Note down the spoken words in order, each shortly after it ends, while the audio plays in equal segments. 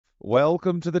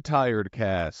Welcome to the Tired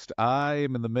Cast. I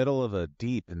am in the middle of a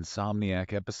deep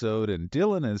insomniac episode, and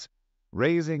Dylan is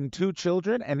raising two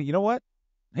children, and you know what?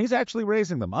 He's actually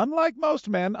raising them. Unlike most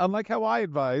men, unlike how I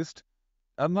advised,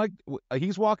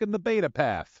 he's walking the beta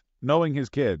path, knowing his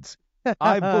kids.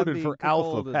 I voted Being for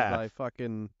alpha cuckolded by path.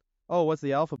 fucking. Oh, what's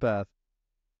the alpha path?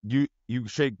 You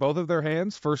shake both of their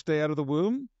hands first day out of the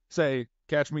womb, say,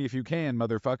 "Catch me if you can,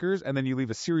 motherfuckers," and then you leave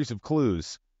a series of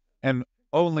clues. And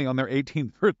only on their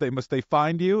 18th birthday must they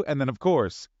find you, and then, of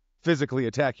course, physically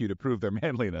attack you to prove their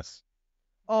manliness.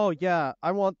 Oh yeah,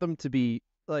 I want them to be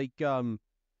like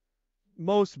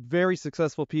most very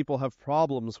successful people have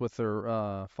problems with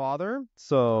their father.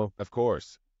 So Of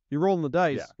course. you're rolling the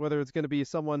dice Yeah. whether it's going to be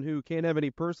someone who can't have any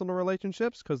personal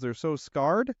relationships because they're so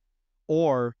scarred,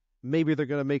 or maybe they're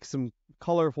going to make some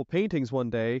colorful paintings one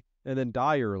day and then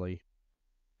die early.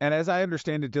 And as I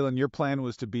understand it, Dylan, your plan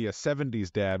was to be a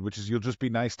 70s dad, which is you'll just be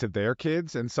nice to their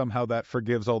kids, and somehow that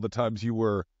forgives all the times you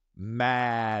were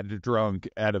mad drunk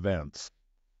at events.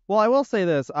 Well, I will say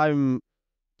this. I'm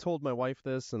told my wife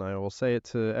this, and I will say it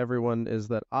to everyone, is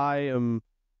that I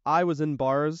was in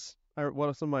bars. One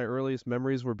of some of my earliest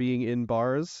memories were being in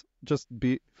bars, just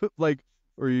be like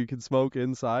where you can smoke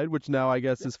inside, which now I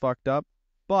guess is fucked up.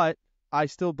 But I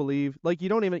still believe, like, you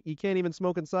can't even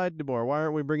smoke inside anymore. Why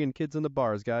aren't we bringing kids into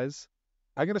bars, guys?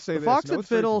 I'm going to say The this. Fox No, and it's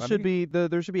very Fiddle funny.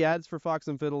 there should be ads for Fox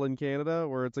and Fiddle in Canada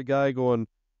where it's a guy going,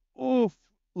 "Oof,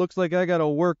 looks like I gotta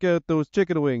work out those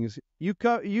chicken wings. You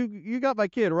got my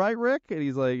kid, right, Rick?" And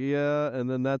he's like, "Yeah," and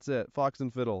then that's it. Fox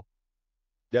and Fiddle.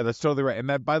 Yeah, that's totally right. And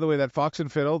that, by the way, that Fox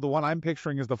and Fiddle, the one I'm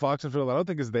picturing is the Fox and Fiddle. I don't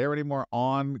think is there anymore.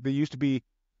 They used to be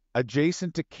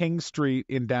adjacent to King Street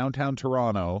in downtown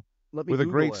Toronto Let me with a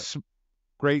Google it.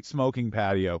 great smoking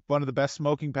patio. One of the best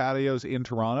smoking patios in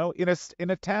Toronto. In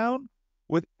a town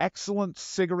with excellent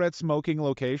cigarette smoking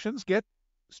locations.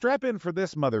 Strap in for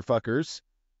this, motherfuckers.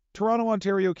 Toronto,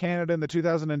 Ontario, Canada in the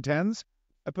 2010s.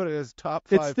 I put it as top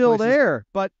It's five still places. there,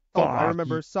 but I Fuck.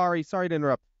 remember. Sorry to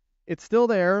interrupt. It's still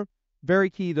there. Very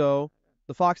key though.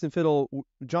 The Fox and Fiddle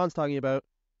John's talking about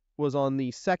was on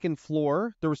the second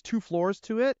floor. There was two floors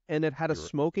to it, and it had a You're-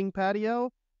 smoking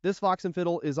patio. This Fox and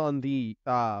Fiddle is on the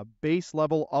base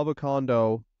level of a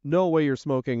condo. No way you're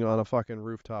smoking on a fucking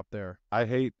rooftop there. I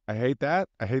hate that.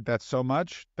 I hate that so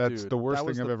much. That's Dude, the worst that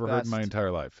was thing I've the ever heard in my best.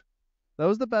 entire life. That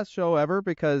was the best show ever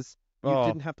because you Oh,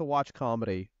 didn't have to watch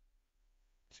comedy.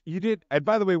 you did. And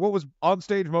by the way, what was on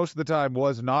stage most of the time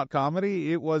was not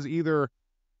comedy. It was either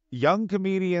young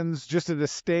comedians just at a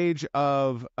stage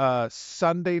of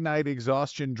Sunday night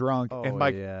exhaustion drunk, Oh and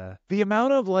like yeah. the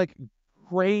amount of like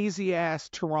crazy ass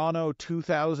Toronto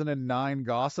 2009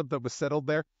 gossip that was settled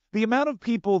there. The amount of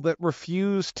people that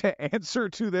refuse to answer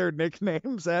to their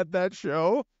nicknames at that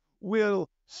show will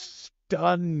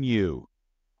stun you.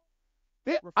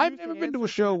 I've Refuse to never been to answer a to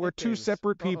show your where two nicknames.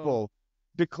 separate people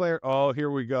declare, "Oh, here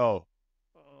we go."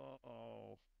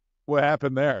 Uh-oh. What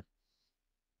happened there?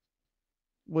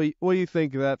 What do you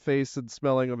think that face and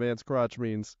smelling a man's crotch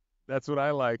means? That's what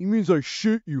I like. He means I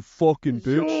shit, you fucking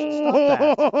bitch.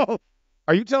 Stop that.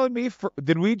 Are you telling me?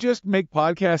 Did we just make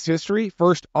podcast history?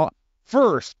 First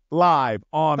live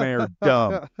on air,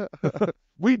 dumb.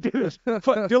 We did it.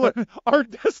 Dylan, our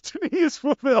destiny is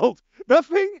fulfilled.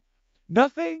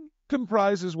 Nothing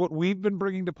comprises what we've been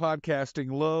bringing to podcasting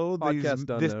Podcast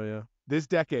done now, yeah. this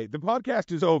decade. The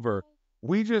podcast is over.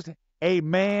 We just a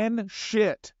man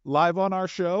shit live on our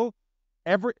show.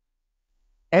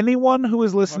 Anyone who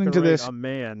is listening to Fucking right, this, a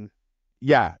man.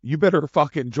 yeah, you better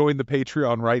fucking join the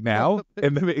Patreon right now.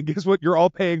 And then guess what? You're all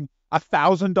paying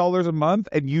 $1,000 a month,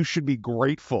 and you should be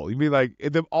grateful. You'd be like,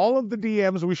 all of the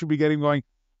DMs we should be getting going.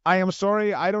 I am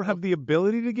sorry, I don't have the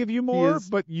ability to give you more, is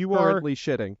but you are. Currently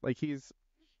shitting. Like he's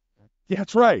Yeah,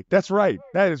 that's right. That's right.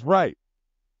 That is right.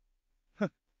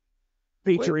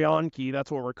 Patreon key,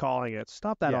 that's what we're calling it.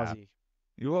 Stop that, Yeah. Ozzy.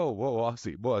 Whoa,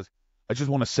 Aussie, was. I just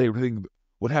want to say everything.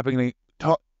 What happened?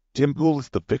 Tim Pool is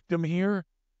the victim here.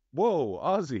 Whoa,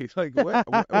 Ozzy, like what?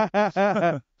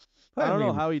 I don't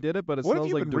know how he did it, but it what have smells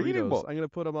you like been reading, Doritos. Bo? I'm gonna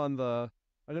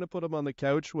put him on the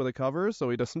couch with a cover so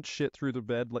he doesn't shit through the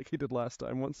bed like he did last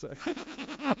time. 1 sec.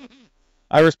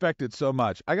 I respect it so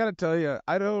much. I gotta tell you,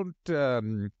 I don't.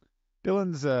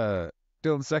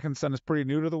 Dylan's second son is pretty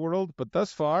new to the world, but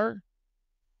thus far,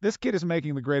 this kid is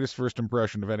making the greatest first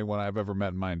impression of anyone I've ever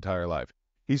met in my entire life.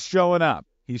 He's showing up.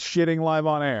 He's shitting live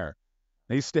on air.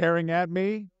 He's staring at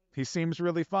me. He seems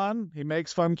really fun. He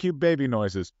makes fun, cute baby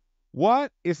noises.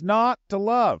 What is not to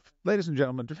love? Ladies and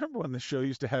gentlemen, do you remember when the show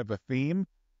used to have a theme?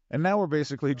 And now we're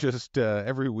basically just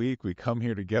every week we come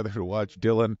here together to watch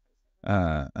Dylan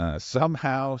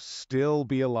somehow still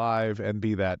be alive and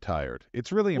be that tired.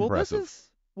 It's really Well, impressive.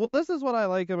 Well, this is what I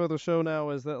like about the show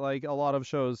now is that like a lot of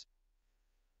shows,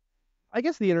 I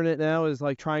guess the internet now is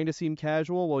like trying to seem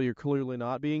casual while you're clearly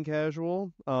not being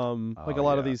casual. Like Oh a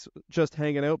lot of yeah. these just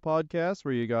hanging out podcasts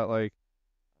where you got like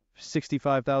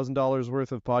 $65,000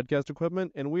 worth of podcast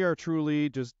equipment, and we are truly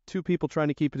just two people trying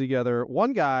to keep it together.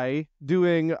 One guy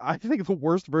doing, I think, the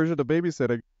worst version of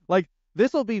babysitting. Like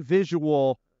this will be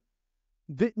visual.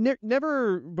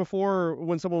 Never before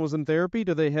when someone was in therapy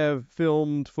do they have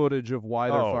filmed footage of why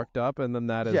they're Oh fucked up, and then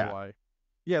that is yeah. why.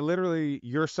 Yeah, literally,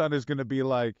 your son is going to be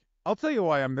like, I'll tell you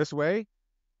why I'm this way.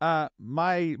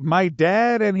 My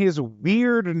dad and his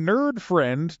weird nerd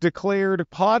friend declared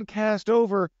podcast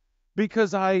over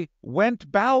because I went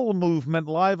bowel movement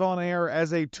live on air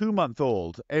as a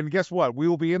 2-month-old. And guess what? We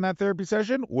will be in that therapy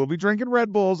session. We'll be drinking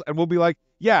Red Bulls, and we'll be like,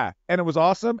 yeah, and it was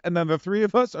awesome. And then the three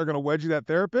of us are going to wedgie that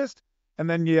therapist and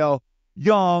then yell,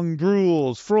 Young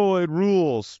drools, Freud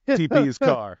rules, TP's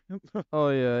car. Oh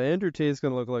yeah, Andrew Tate's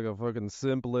gonna look like a fucking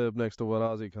simp lib next to what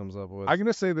Ozzy comes up with. I'm going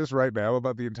to say this right now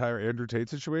about the entire Andrew Tate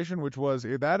situation, which was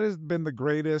that has been the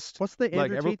greatest. What's the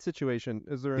Like, Andrew Tate situation?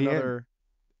 Is there the another?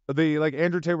 the like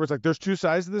Andrew Tate was like, there's two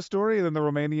sides to this story, and then the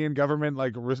Romanian government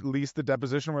like released the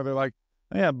deposition where they're like,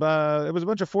 yeah, but it was a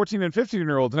bunch of 14 and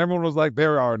 15-year-olds, and everyone was like,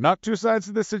 there are not two sides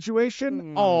to this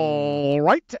situation. All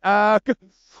right,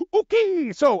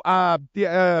 okay, so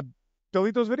yeah,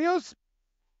 delete those videos.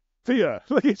 See ya.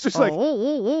 Like it's just like,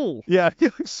 yeah,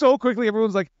 so quickly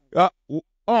everyone's like,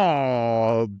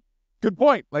 oh, good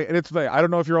point. Like, and it's funny. I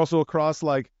don't know if you're also across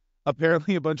like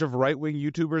apparently a bunch of right-wing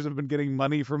YouTubers have been getting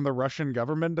money from the Russian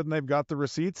government and they've got the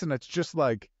receipts, and it's just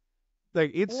like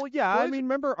it's Well, yeah, I what? mean,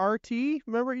 remember RT?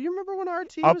 Remember when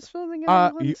RT Up was filming in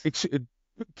England?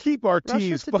 keep Russia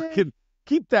RT's Today? fucking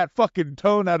keep that fucking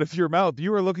tone out of your mouth.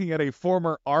 You are looking at a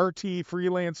former RT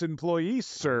freelance employee,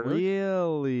 sir.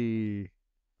 Really?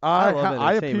 I love I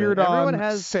entertainment. appeared Everyone on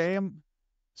has Sam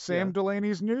yeah.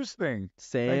 Delaney's news thing.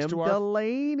 Thanks Sam to our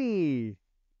Delaney.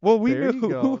 well, we There knew you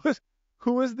go.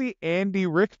 who was the Andy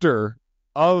Richter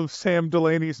of Sam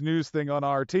Delaney's news thing on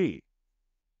RT.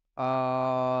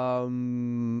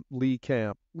 Lee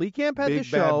Camp. Lee Camp had this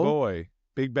show.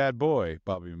 Big bad boy,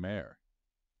 Bobby Mayer.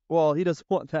 Well, he doesn't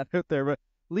want that out there, but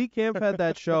Lee Camp had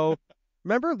that show.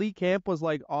 Remember, Lee Camp was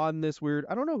like on this weird.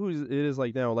 I don't know who it is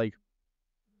like now. Like,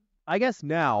 I guess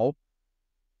now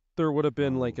there would have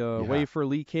been like a way for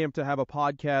Lee Camp to have a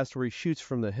podcast where he shoots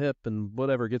from the hip and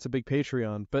whatever, gets a big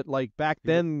Patreon. But like back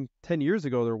then, 10 years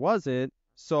ago, there wasn't.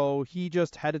 So he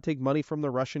just had to take money from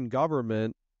the Russian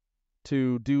government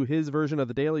to do his version of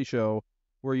The Daily Show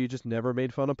where you just never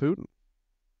made fun of Putin.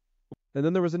 And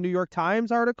then there was a New York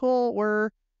Times article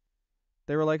where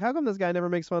they were like, how come this guy never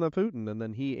makes fun of Putin? And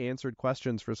then he answered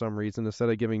questions for some reason instead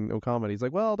of giving no comment. He's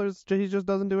like, well, he just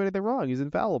doesn't do anything wrong. He's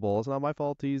infallible. It's not my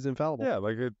fault. He's infallible. Yeah,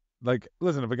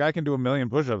 listen, if a guy can do 1,000,000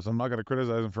 push-ups, I'm not going to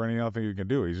criticize him for anything he can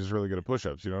do. He's just really good at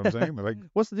push-ups. You know what I'm saying? Like,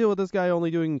 what's the deal with this guy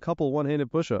only doing a couple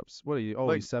one-handed push-ups? What are you? Oh,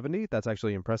 like, he's 70? That's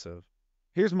actually impressive.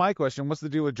 here's my question: what's the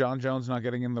deal with John Jones not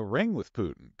getting in the ring with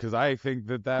Putin? Because I think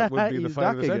that would be the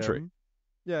fight of the century. Him.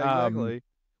 Yeah, exactly.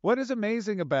 What is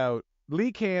amazing about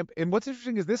Lee Camp, and what's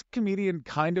interesting is this comedian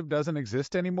kind of doesn't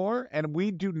exist anymore, and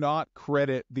we do not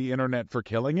credit the internet for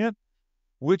killing it,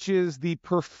 which is the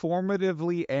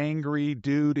performatively angry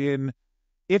dude in,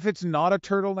 if it's not a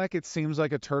turtleneck, it seems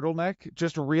like a turtleneck,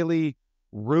 just really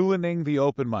ruining the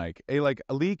open mic.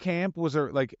 Lee Camp was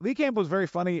very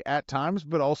funny at times,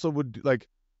 but also would like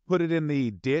put it in the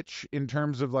ditch in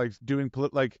terms of like doing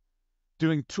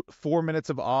 4 minutes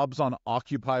of obs on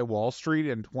Occupy Wall Street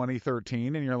in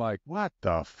 2013, and you're like, what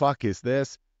the fuck is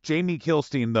this? Jamie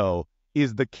Kilstein, though,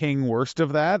 is the king worst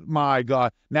of that. My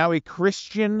God. Now a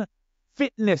Christian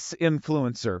fitness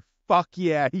influencer. Fuck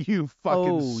yeah, you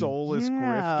fucking soulless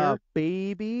grifter.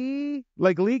 Baby.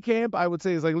 Like Lee Camp, I would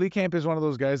say, Lee Camp is one of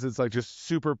those guys that's like just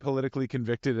super politically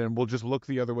convicted and will just look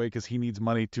the other way because he needs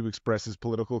money to express his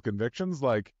political convictions.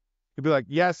 Like, he'd be like,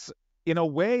 yes, in a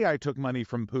way I took money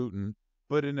from Putin,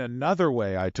 but in another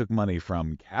way, I took money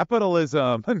from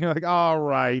capitalism. And you're like, all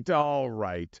right.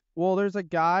 Well, there's a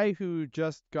guy who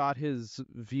just got his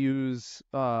views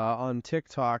on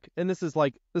TikTok, and this is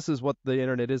what the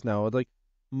internet is now. Like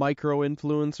micro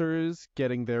influencers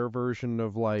getting their version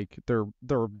of like their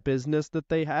business that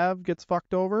they have gets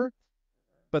fucked over.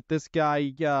 But this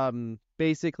guy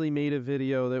basically made a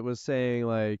video that was saying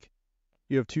like,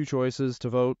 you have two choices to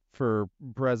vote for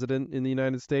president in the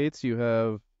United States. You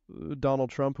have Donald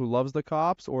Trump, who loves the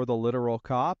cops, or the literal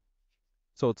cop.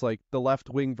 So it's like the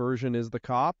left-wing version is the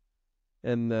cop,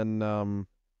 and then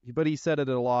but he said it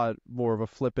in a lot more of a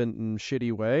flippant and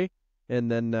shitty way. And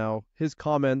then now his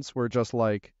comments were just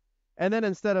like, And then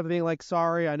instead of being like,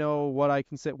 sorry, I know what I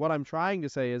can say, what I'm trying to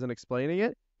say isn't explaining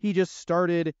it, he just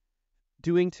started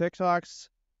doing TikToks,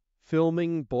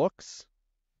 filming books,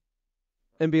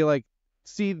 and be like,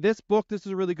 see, this is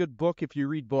a really good book if you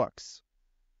read books.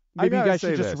 I Maybe you gotta guys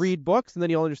should say just this. read books and then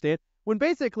you'll understand. When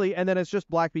basically, and then it's just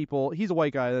black people. He's a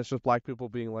white guy, and it's just black people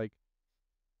being like,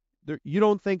 you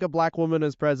don't think a black woman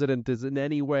as president is in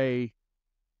any way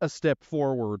a step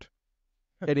forward.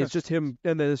 And it's just him,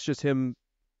 and then it's just him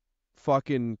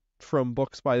fucking from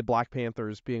books by the Black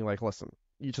Panthers being like, listen,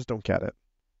 you just don't get it.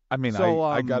 I mean, So,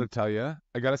 I gotta tell you,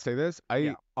 I gotta say this.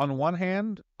 Yeah. On one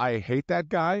hand, I hate that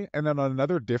guy, and then on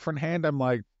another different hand, I'm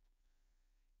like,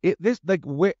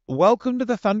 welcome to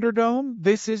the Thunderdome.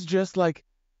 This is just like,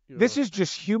 this is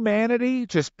just humanity,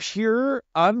 just pure,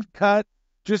 uncut,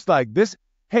 just like this.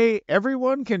 Hey,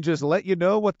 everyone can just let you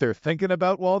know what they're thinking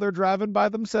about while they're driving by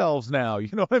themselves now. You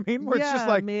know what I mean? Where yeah, it's just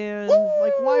like, man. woo!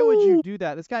 Like, why would you do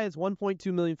that? This guy has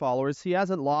 1.2 million followers. He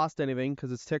hasn't lost anything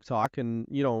because it's TikTok, and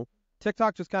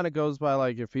TikTok just kind of goes by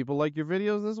like, if people like your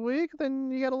videos this week, then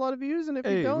you get a lot of views, and if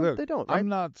you Hey, don't, look, they don't.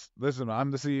 Right? listen,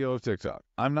 I'm the CEO of TikTok.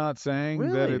 I'm not saying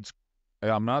that Really?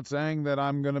 I'm not saying that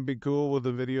I'm going to be cool with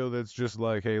a video that's just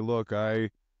like, hey, look, I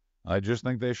just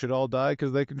think they should all die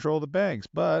because they control the banks.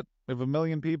 But if 1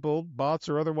 million people, bots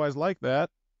or otherwise like that,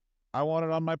 I want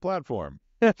it on my platform.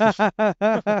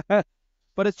 But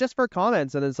it's just for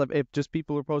comments, and it's like if just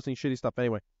people are posting shitty stuff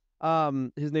anyway.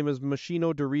 His name is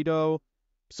Machino Dorito.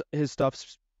 His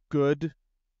stuff's good.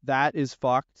 That is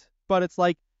fucked. But it's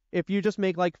like if you just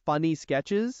make like funny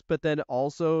sketches, but then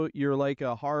also you're like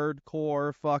a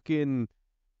hardcore fucking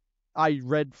I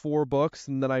read 4 books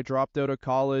and then I dropped out of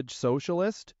college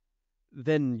socialist,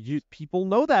 then people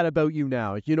know that about you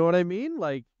now. You know what I mean?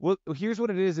 Like, Well, here's what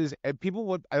it is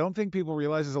what I don't think people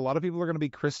realize is a lot of people are going to be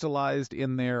crystallized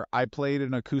in their I played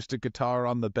an acoustic guitar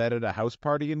on the bed at a house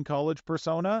party in college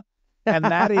persona. And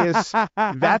that's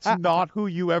not who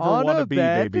you ever on want to a be,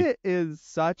 bed baby. is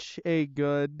such a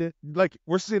good. Like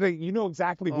we're sitting, you know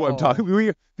exactly who I'm Oh.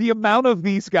 talking. The amount of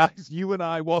these guys, you and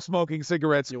I, while smoking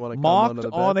cigarettes, You wanna come mocked onto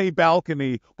the on bed? a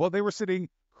balcony while they were sitting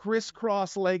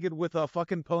crisscross-legged with a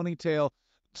fucking ponytail,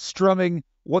 strumming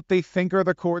what they think are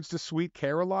the chords to "Sweet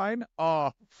Caroline." Oh,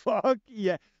 fuck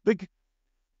yeah! Like, do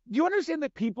you understand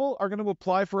that people are going to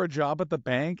apply for a job at the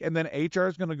bank, and then HR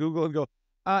is going to Google and go,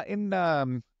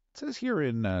 it says here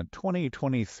in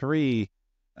 2023,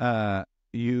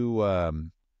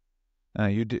 you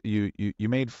you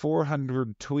made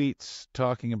 400 tweets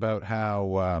talking about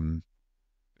how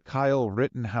Kyle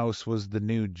Rittenhouse was the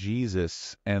new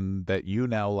Jesus and that you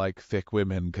now like thick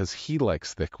women because he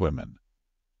likes thick women.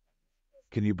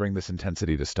 Can you bring this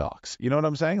intensity to stocks? You know what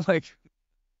I'm saying? Like,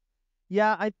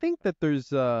 Yeah, I think that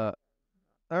there's. I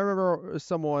remember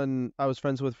someone I was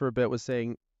friends with for a bit was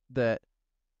saying that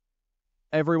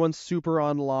everyone's super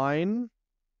online.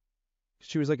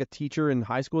 She was like a teacher in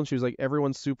high school, and she was like,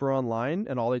 everyone's super online,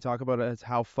 and all they talk about is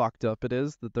how fucked up it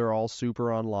is that they're all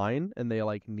super online and they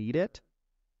like need it.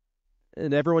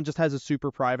 And everyone just has a super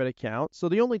private account. So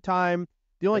the only time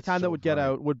That's that so would get funny.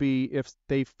 out would be if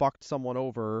they fucked someone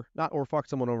over,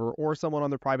 or someone on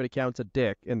their private account's a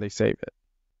dick and they save it.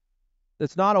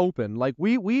 It's not open. Like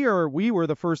we were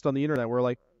the first on the internet. We're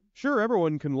like, sure,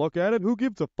 everyone can look at it. Who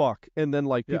gives a fuck? And then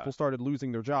like Yeah. people started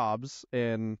losing their jobs,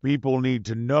 and People need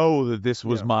to know that this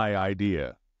was Yeah. my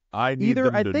idea. I need Either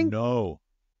them I to think know.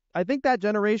 I think that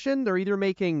generation, they're either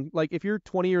making, like, if you're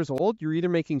 20 years old, you're either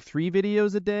making 3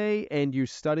 videos a day and you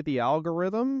study the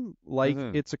algorithm like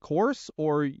it's a course,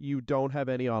 or you don't have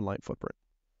any online footprint.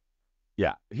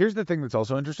 Yeah. Here's the thing that's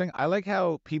also interesting. I like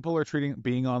how people are treating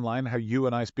being online, how you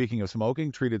and I, speaking of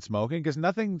smoking, treated smoking, because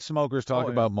nothing smokers talk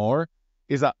yeah. about more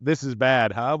is this is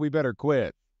bad, huh? We better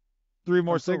quit. 3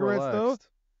 more I'm so cigarettes, though? relaxed.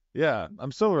 Yeah.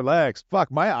 I'm so relaxed. Fuck,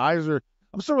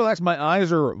 I'm so relaxed. My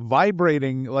eyes are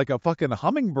vibrating like a fucking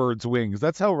hummingbird's wings.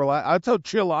 That's how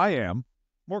chill I am.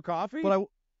 More coffee? But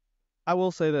I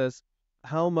will say this,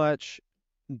 how much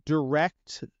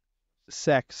direct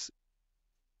sex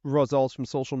results from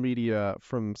social media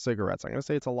from cigarettes? I'm going to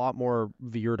say it's a lot more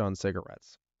veered on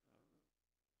cigarettes.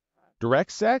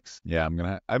 Direct sex? Yeah,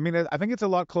 I mean, I think it's a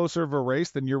lot closer of a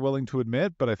race than you're willing to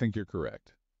admit, but I think you're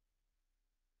correct.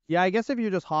 Yeah, I guess if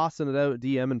you're just hossing it out,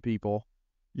 DMing people.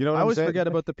 You know what I I'm always saying? forget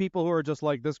about the people who are just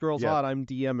like, this girl's Yeah. hot, I'm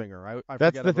DMing her. I That's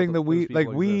forget the about thing that those we people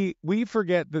exist. we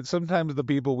forget that sometimes the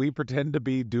people we pretend to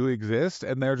be do exist,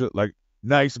 and they're just like,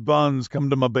 nice buns, come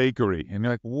to my bakery. And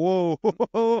you're like, whoa,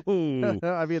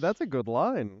 I mean, that's a good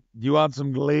line. you want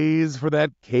some glaze for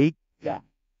that cake? Yeah.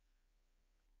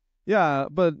 Yeah,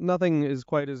 but nothing is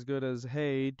quite as good as,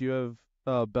 hey, do you have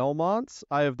Belmonts?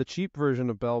 I have the cheap version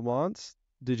of Belmonts.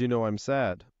 Did you know I'm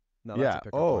sad? Now that's a Yeah.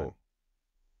 pickup line.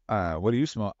 Oh. What do you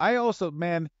smoke? I also,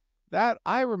 man, that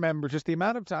I remember just the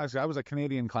amount of times I was a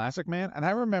Canadian classic man, and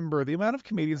I remember the amount of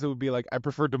comedians that would be like, I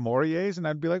prefer De Mauriers, and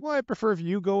I'd be like, well, I prefer if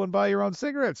you go and buy your own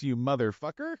cigarettes, you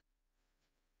motherfucker.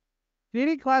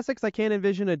 Canadian classics, I can't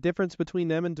envision a difference between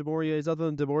them and Du Maurier's other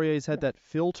than Du Maurier's had that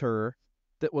filter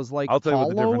that was like I'll tell you what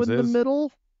the hollow difference in the is.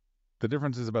 middle. The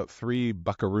difference is about 3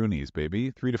 buckaroonies,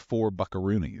 baby. 3 to 4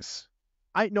 buckaroonies.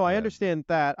 I Uh, understand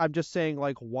that. I'm just saying,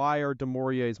 like, why are Du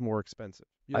Maurier's more expensive?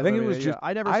 You I know what think I it mean? was Yeah, just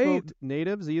I never I smoked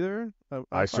natives either. I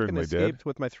I fucking certainly did. escaped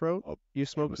with my throat. Oh, You it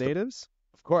smoked was natives?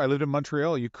 of course, I lived in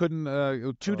Montreal. You couldn't.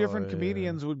 Two Oh different yeah,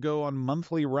 comedians would go on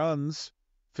monthly runs,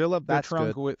 fill up their that's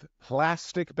trunk good. with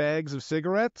plastic bags of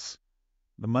cigarettes.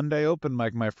 The Monday open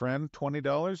mic, my friend,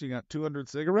 $20. You got 200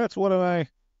 cigarettes. What am I?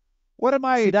 What am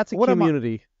See, I? that's a What am I?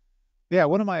 community. Yeah,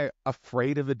 what am I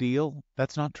afraid of a deal?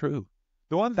 That's not true.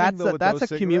 The one thing though with That's those a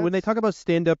community. When they cigarettes, talk about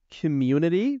stand-up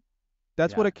community,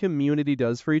 that's what yeah. a community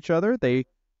does for each other. They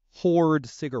hoard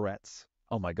cigarettes.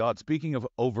 Oh my God. Speaking of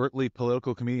overtly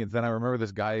political comedians, then I remember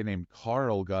this guy named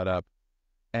Carl got up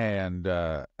and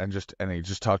he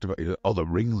just talked about all the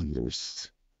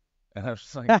ringleaders. And I was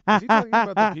just like, is he talking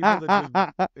about the people that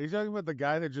just? He's talking about the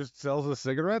guy that just sells the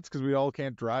cigarettes because we all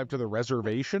can't drive to the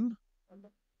reservation.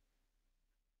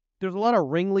 There's a lot of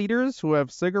ringleaders who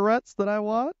have cigarettes that I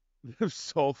want. It was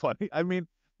so funny. I mean,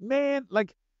 man,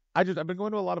 like I've been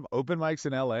going to a lot of open mics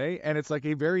in LA, and it's like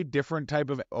a very different type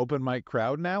of open mic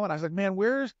crowd now. And I was like, man,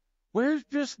 where's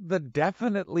just the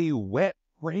definitely wet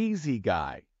crazy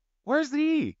guy? Where's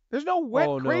he? There's no wet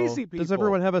Oh crazy no. Does people.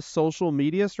 everyone have a social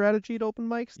media strategy at open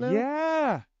mics now?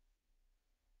 Yeah.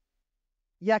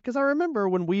 Yeah, because I remember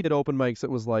when we did open mics, it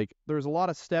was like there was a lot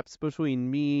of steps between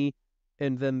me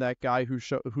and then that guy who's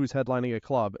headlining a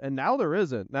club, and now there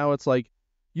isn't. Now it's like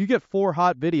you get 4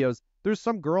 hot videos. There's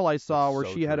some girl I saw That's where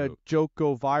so she had a true. joke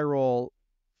go viral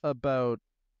about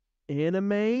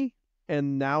anime,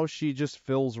 and now she just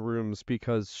fills rooms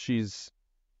because she's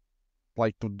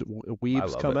like the I weebs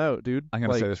love come it. out, dude. I'm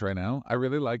gonna Like say this right now. I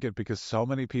really like it because so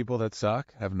many people that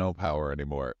suck have no power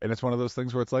anymore. And it's one of those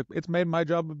things where it's like, it's made my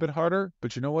job a bit harder,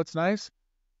 but you know what's nice?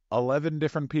 11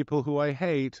 different people who I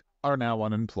hate are now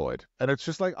unemployed. And it's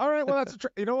just like, all right, well,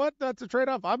 you know what? That's a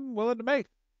trade-off I'm willing to make.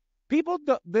 People,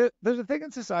 there's a thing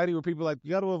in society where people are like,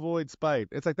 you got to avoid spite.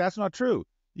 It's like, that's not true.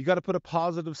 You got to put a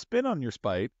positive spin on your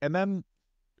spite and then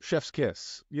chef's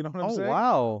kiss. You know what I'm oh saying?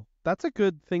 wow, that's a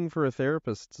good thing for a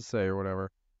therapist to say or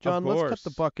whatever. Of John, let's cut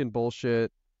the course. buck in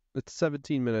bullshit. It's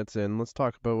 17 minutes in. Let's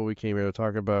talk about what we came here to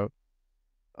talk about.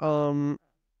 Um,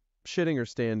 shitting or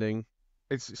standing?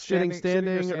 It's Shitting sitting or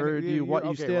standing, standing. or do you what?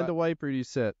 You Okay, stand to wipe, or do you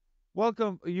sit?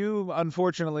 welcome. You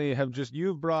unfortunately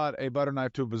you've brought a butter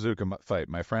knife to a bazooka fight,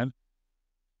 my friend.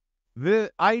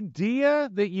 The idea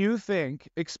that you think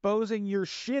exposing your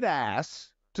shit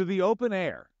ass to the open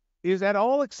air is at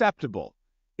all acceptable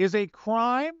is a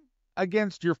crime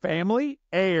against your family,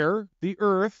 air, the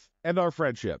earth, and our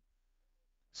friendship.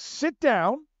 Sit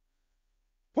down,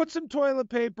 put some toilet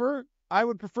paper. I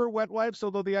would prefer wet wipes,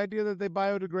 although the idea that they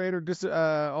biodegrade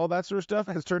or all that sort of stuff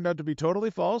has turned out to be totally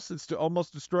false. It's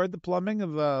almost destroyed the plumbing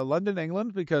of London,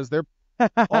 England, because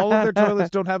all of their toilets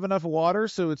don't have enough water,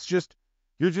 so it's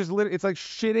like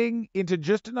shitting into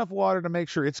just enough water to make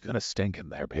sure it's gonna stink in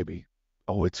there, baby.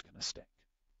 Oh, it's gonna stink.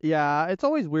 Yeah, it's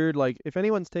always weird. Like if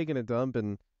anyone's taking a dump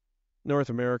in North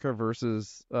America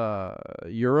versus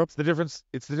Europe, It's the difference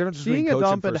between seeing a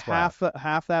coach and dump in first class.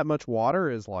 half that much water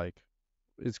is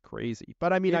crazy.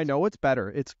 But I mean, I It's know it's better.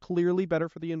 It's clearly better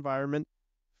for the environment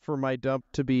for my dump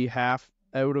to be half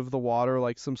out of the water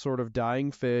like some sort of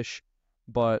dying fish,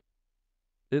 but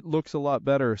it looks a lot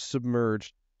better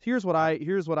submerged. Here's what I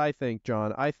think,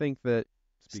 John. I think that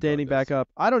speak on standing this. back up,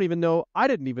 I didn't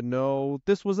even know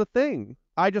this was a thing.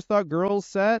 I just thought girls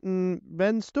sat and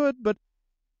men stood, but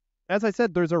as I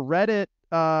said, there's a Reddit.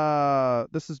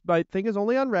 My thing is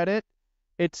only on Reddit.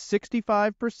 It's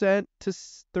 65% to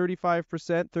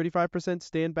 35%. 35%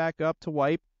 stand back up to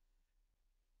wipe.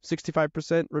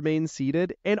 65% remain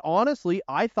seated. And honestly,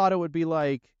 I thought it would be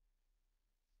like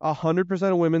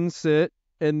 100% of women sit,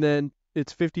 and then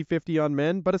it's 50-50 on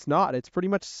men, but it's not. It's pretty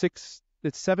much It's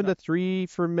 7-3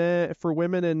 for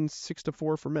women, and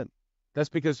 6-4 for men. That's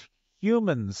because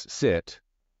humans sit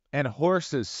and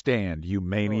horses stand, you Oh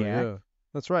maniac. yeah,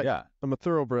 that's right. Yeah. I'm a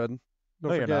thoroughbred. Don't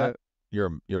No, you're forget not. it.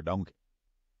 You're a donkey.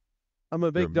 I'm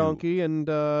a You're a big mule. donkey, and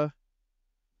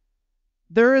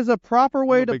there is a proper I'm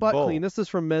way a to big butt bull. clean. This is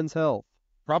from Men's Health.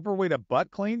 Proper way to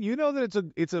butt clean? You know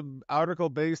that it's a article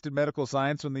based in medical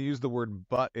science when they use the word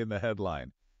butt in the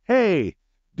headline. Hey,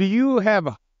 do you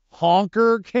have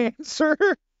honker cancer?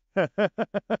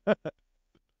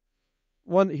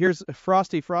 Here's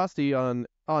Frosty on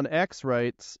X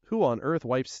writes, "Who on earth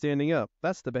wipes standing up?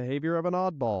 That's the behavior of an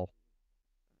oddball."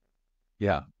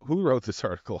 Yeah. Who wrote this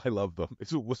article? I love them.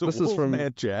 Was it This is from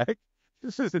Wolfman Jack?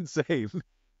 This is insane.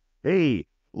 Hey,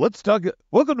 let's talk.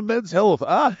 Welcome to Men's Health.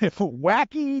 I'm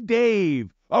Wacky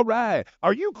Dave. All right.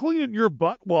 Are you cleaning your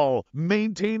butt while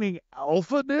maintaining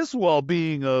alphaness while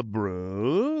being a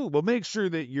bro? Well, make sure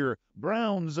that your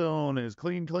brown zone is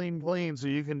clean, clean, clean so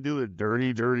you can do it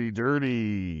dirty, dirty,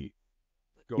 dirty.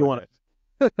 Go You ahead.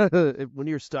 when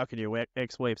you're stuck in your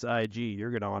ex-wife's IG,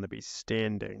 you're gonna want to be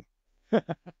standing.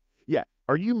 Yeah.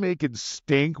 Are you making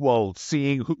stink while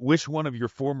seeing which one of your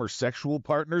former sexual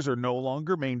partners are no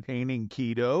longer maintaining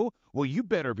keto? Well, you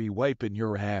better be wiping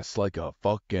your ass like a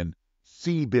fucking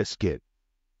sea biscuit.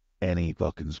 Any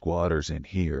fucking squatters in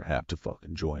here have to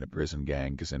fucking join a prison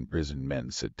gang because in prison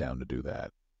men sit down to do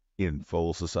that. In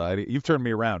full society. You've turned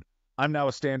me around. I'm now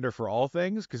a stander for all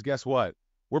things because guess what?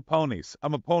 We're ponies.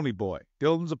 I'm a pony boy.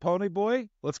 Dylan's a pony boy.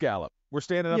 Let's gallop. We're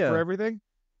standing up Yeah. for everything.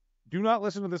 Do not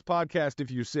listen to this podcast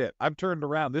if you sit. I've turned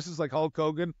around. This is like Hulk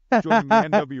Hogan joining the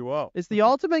NWO. It's the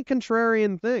ultimate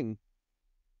contrarian thing.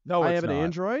 No, I it's have an not.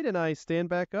 Android and I stand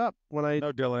back up when I.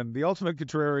 No, Dylan. The ultimate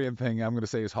contrarian thing I'm going to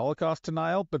say is Holocaust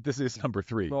denial, but this is number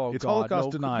 3. Oh It's God, Holocaust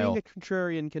no, denial. being a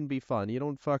contrarian can be fun. You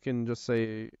don't fucking just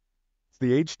say. It's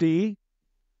the HD,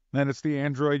 then it's the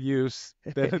Android use,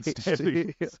 then it's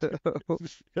the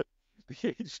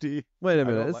HD. Wait a I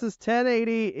minute. don't Is like- this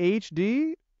 1080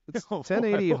 HD? It's Oh,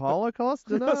 1080 Holocaust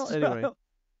denial? Anyway. Can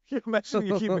you imagine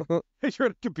you keep you're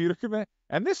at a computer command,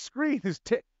 and this screen is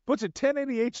puts it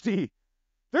 1080 HD.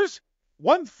 There's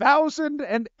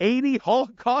 1,080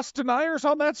 Holocaust deniers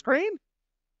on that screen.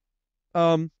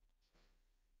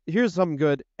 Here's something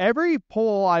good. Every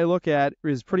poll I look at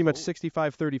is pretty much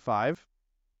 65-35,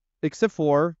 except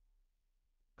for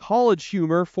College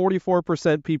Humor,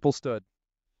 44% people stood.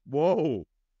 Whoa.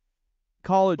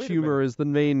 College Wait a humor minute. is the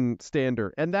main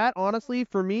standard. And that, honestly,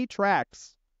 for me,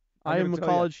 tracks. I I'm am a gonna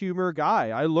tell College Humor guy.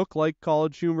 I look like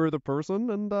College Humor the person,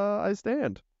 and I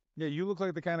stand. Yeah, you look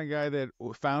like the kind of guy that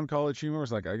found College Humor,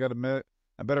 was like, I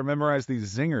better memorize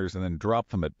these zingers and then drop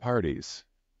them at parties.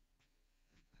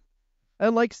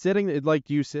 And like sitting, like,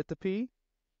 do you sit to pee?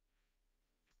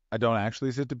 I don't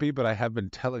actually sit to pee, but I have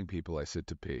been telling people I sit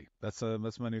to pee. That's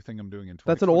my new thing I'm doing in 2024.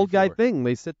 That's an old guy thing.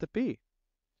 They sit to pee.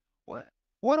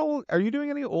 What old? Are you doing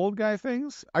any old guy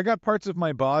things? I got parts of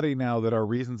my body now that are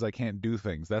reasons I can't do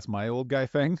things. That's my old guy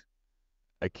thing.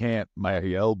 I can't. My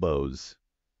elbows.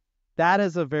 That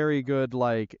is a very good,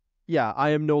 like, yeah, I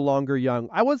am no longer young.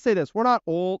 I would say this. We're not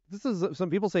old. This is, some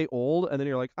people say old, and then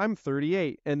you're like, I'm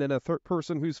 38. And then a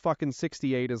person who's fucking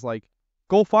 68 is like,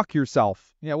 go fuck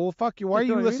yourself. Yeah, well, fuck you. Why are You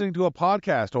know you what I mean? listening to a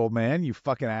podcast, old man? You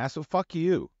fucking asshole. Fuck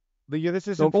you. This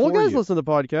So isn't old for guys you. listen to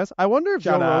podcasts. I wonder if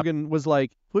Shut Joe up. Rogan was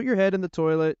like, put your head in the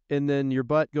toilet, and then your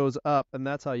butt goes up, and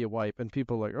that's how you wipe. And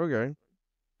people are like, okay.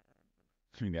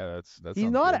 I mean, yeah, that's. He's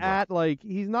not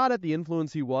he's not at the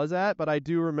influence he was at, but I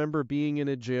do remember being in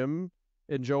a gym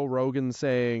and Joe Rogan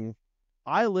saying,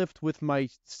 I lift with my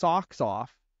socks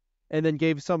off, and then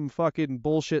gave some fucking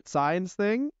bullshit science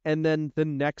thing, and then the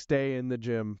next day in the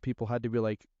gym, people had to be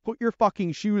like, put your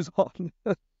fucking shoes on.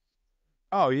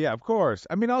 Oh yeah, of course.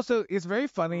 I mean, also, it's very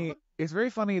funny. It's very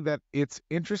funny that it's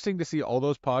interesting to see all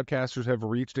those podcasters have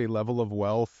reached a level of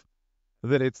wealth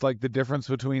that it's like the difference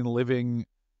between living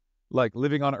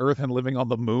on Earth and living on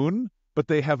the moon, but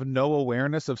they have no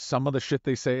awareness of some of the shit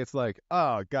they say. It's like,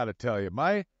 oh, gotta tell you,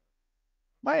 my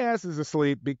ass is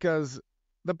asleep because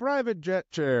the private jet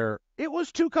chair, it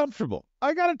was too comfortable.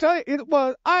 I gotta tell you, it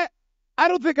was. I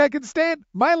don't think I can stand.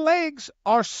 My legs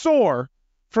are sore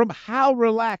from how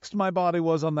relaxed my body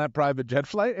was on that private jet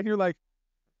flight. And you're like,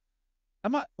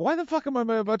 why the fuck am I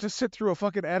about to sit through a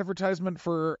fucking advertisement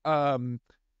for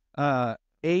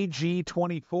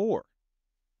AG24?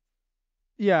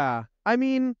 Yeah. I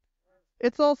mean,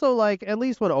 it's also like, at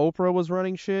least when Oprah was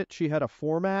running shit, she had a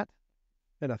format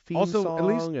and a theme Also, song. at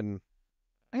least- and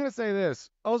I'm going to say this.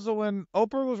 Also, when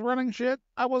Oprah was running shit,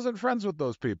 I wasn't friends with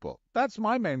those people. That's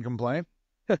my main complaint.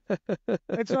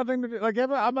 It's nothing to do. Like,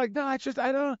 I'm like, no, it's just,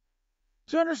 I don't.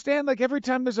 Do you understand? Like, every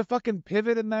time there's a fucking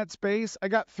pivot in that space, I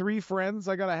got 3 friends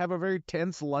I got to have a very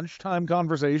tense lunchtime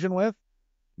conversation with.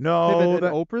 No, in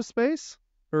Oprah space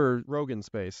or Rogan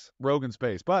space? Rogan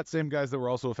space. But same guys that were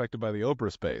also affected by the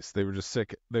Oprah space. They were just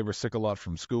sick. They were sick a lot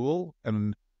from school.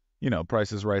 And,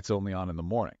 Price is Right's only on in the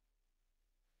morning.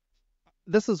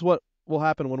 This is what will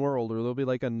happen when we're older. There'll be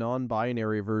like a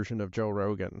non-binary version of Joe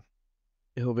Rogan.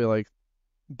 He'll be like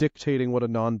dictating what a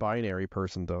non-binary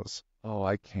person does. Oh,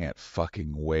 I can't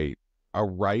fucking wait. A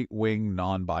right-wing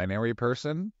non-binary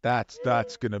person? That's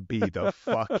gonna be the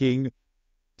fucking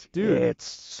Dude. It's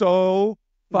so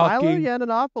Milo fucking...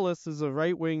 Yiannopoulos is a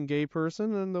right-wing gay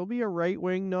person, and there'll be a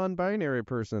right-wing non-binary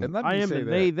person. And let me I am say and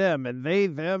that. they, them, and they,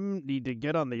 them need to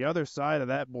get on the other side of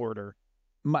that border.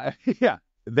 Yeah,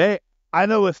 I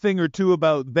know a thing or two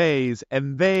about theys,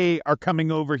 and they are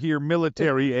coming over here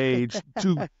military age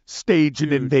to stage an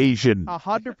Dude. invasion.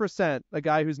 100% a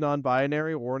guy who's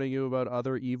non-binary warning you about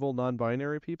other evil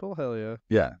non-binary people? Hell yeah.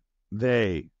 Yeah,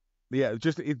 they. Yeah,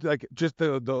 just it's like just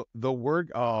the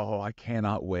word. Oh, I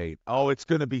cannot wait. Oh, it's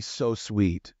gonna be so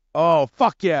sweet. Oh,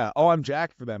 fuck yeah. Oh, I'm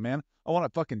jacked for that, man. I want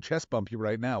to fucking chest bump you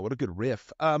right now. What a good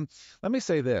riff. Let me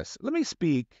say this. Let me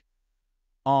speak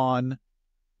on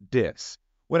this.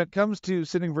 When it comes to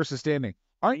sitting versus standing,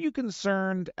 aren't you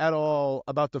concerned at all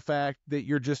about the fact that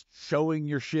you're just showing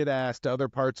your shit ass to other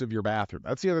parts of your bathroom?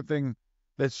 That's the other thing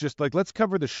that's just like, let's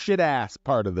cover the shit ass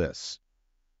part of this.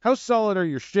 How solid are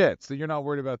your shits that you're not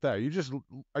worried about that?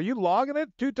 Are you logging it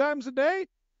 2 times a day?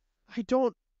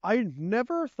 I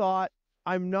never thought,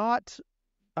 I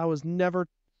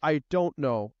don't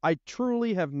know. I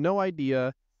truly have no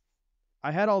idea.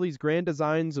 I had all these grand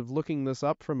designs of looking this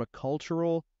up from a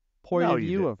cultural point No, of you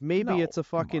view didn't. of maybe No, it's a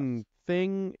come on. fucking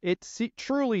thing. It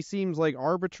truly seems like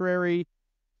arbitrary.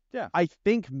 Yeah. I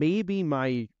think maybe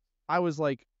I was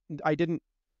like, I didn't,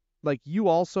 like, you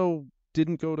also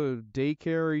didn't go to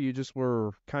daycare. You just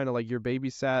were kind of like you're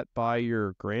babysat by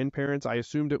your grandparents. I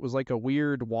assumed it was like a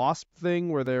weird WASP thing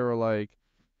where they were like,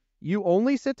 you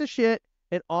only sit to shit.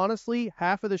 And honestly,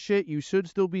 half of the shit you should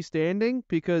still be standing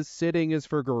because sitting is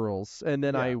for girls. And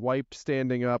then Yeah. I wiped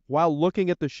standing up while looking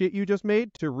at the shit you just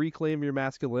made to reclaim your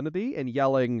masculinity and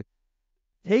yelling,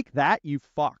 take that, you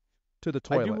fuck, to the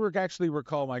toilet. I do actually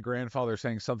recall my grandfather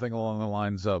saying something along the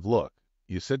lines of, look,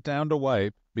 you sit down to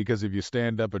wipe because if you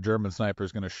stand up, a German sniper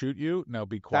is going to shoot you. Now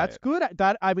be quiet. That's good.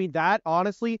 That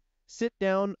honestly, sit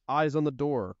down, eyes on the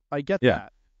door. I get Yeah.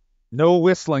 that. No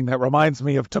whistling. That reminds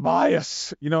me of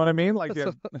Tobias. You know what I mean? Like,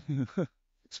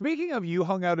 speaking of you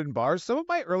hung out in bars, some of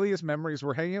my earliest memories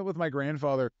were hanging out with my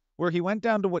grandfather where he went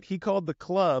down to what he called the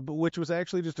club, which was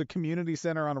actually just a community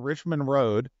center on Richmond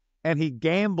Road, and he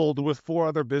gambled with 4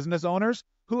 other business owners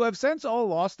who have since all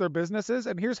lost their businesses.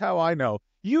 And here's how I know.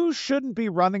 You shouldn't be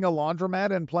running a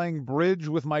laundromat and playing bridge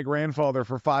with my grandfather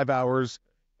for 5 hours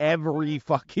every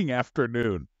fucking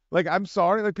afternoon. Like, I'm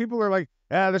sorry. Like, people are like,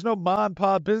 there's no mom and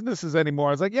pop businesses anymore.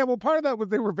 I was like, yeah, well, part of that was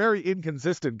they were very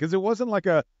inconsistent because it wasn't like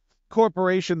a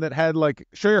corporation that had like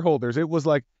shareholders. It was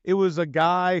a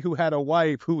guy who had a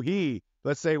wife who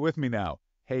let's say it with me now,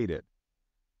 hated.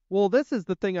 Well, this is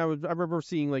the thing. I remember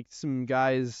seeing like some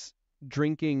guys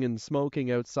drinking and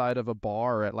smoking outside of a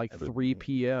bar at like 3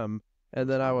 p.m. And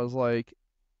then I was like,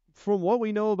 from what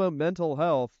we know about mental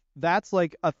health, that's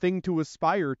like a thing to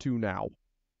aspire to now.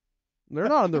 They're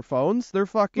not on their phones. They're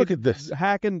fucking Look at this.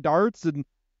 hacking darts and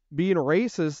being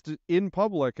racist in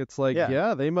public. It's like,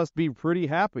 yeah, they must be pretty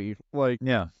happy. Like,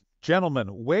 yeah,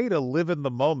 gentlemen, way to live in the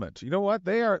moment. You know what?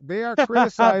 They are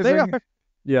criticizing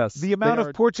yes, the amount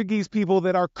of Portuguese people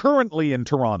that are currently in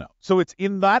Toronto. So it's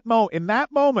in that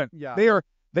moment, yeah.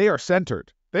 they are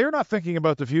centered. They are not thinking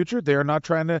about the future. They are not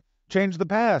trying to change the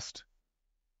past.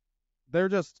 They're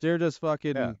just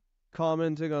fucking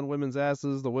commenting on women's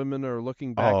asses. The women are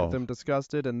looking back at them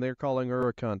disgusted, and they're calling her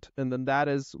a cunt. And then that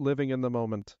is living in the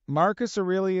moment. Marcus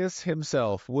Aurelius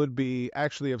himself would be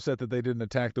actually upset that they didn't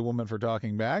attack the woman for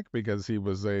talking back because he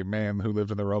was a man who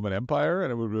lived in the Roman Empire,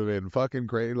 and it would have been fucking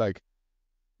crazy. Like,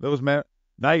 those men,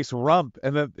 nice rump.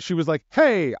 And then she was like,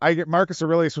 hey, Marcus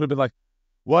Aurelius would have been like,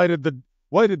 why did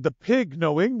the pig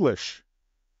know English?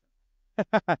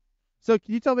 So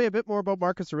can you tell me a bit more about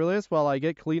Marcus Aurelius while I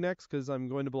get Kleenex because I'm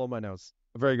going to blow my nose?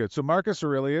 Very good. So Marcus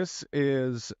Aurelius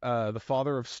is the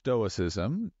father of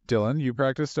Stoicism. Dylan, you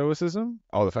practice Stoicism?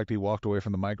 Oh, the fact he walked away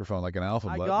from the microphone like an alpha.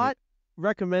 I got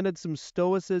recommended some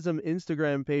Stoicism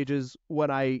Instagram pages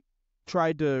when I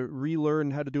tried to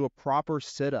relearn how to do a proper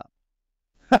sit-up.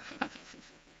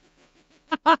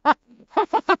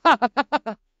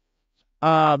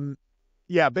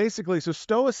 Yeah, basically, so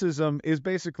Stoicism is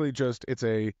basically just it's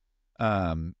a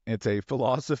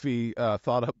philosophy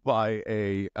thought up by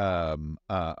a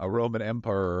Roman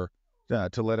emperor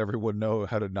to let everyone know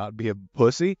how to not be a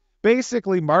pussy.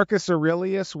 Basically, Marcus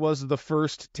Aurelius was the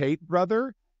first Tate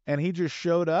brother, and he just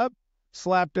showed up,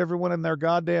 slapped everyone in their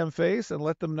goddamn face, and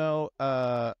let them know,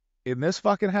 in this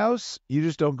fucking house, you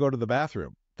just don't go to the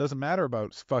bathroom. Doesn't matter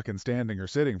about fucking standing or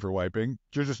sitting for wiping.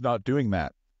 You're just not doing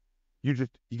that. You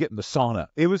get in the sauna.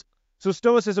 So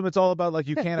Stoicism, it's all about like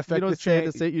you can't affect you don't the stand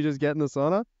change. to sit, you just get in the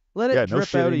sauna. Let it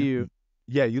drip out of you.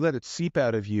 Yeah, you let it seep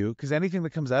out of you because anything that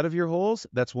comes out of your holes,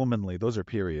 that's womanly. Those are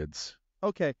periods.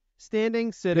 Okay,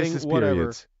 Standing, sitting, Pisses whatever.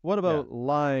 periods. What about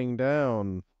lying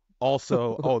down?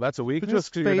 Also, oh, that's a weakness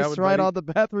Just because you're now face right on the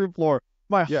bathroom floor.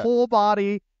 My Yeah. whole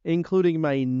body, including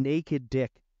my naked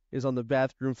dick, is on the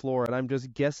bathroom floor, and I'm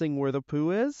just guessing where the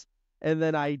poo is, and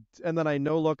then I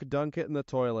no look dunk it in the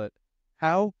toilet.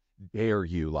 How dare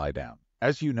you lie down?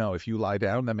 As you know, if you lie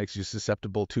down, that makes you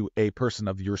susceptible to a person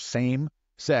of your same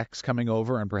sex coming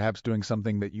over and perhaps doing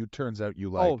something that turns out you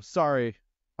like. Oh, sorry.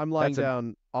 I'm lying That's a-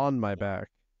 down on my back.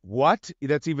 What?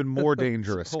 That's even more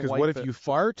dangerous. So Because wipe what if it. you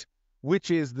fart, which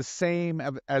is the same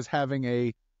as having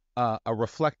a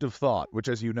reflective thought, which,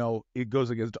 as you know, it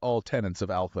goes against all tenets of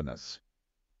alphaness.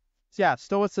 Yeah,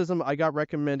 Stoicism, I got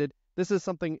recommended. This is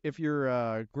something if you're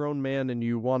a grown man and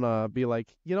you want to be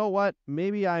like, you know what,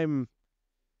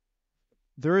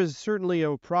 there is certainly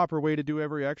a proper way to do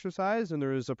every exercise, and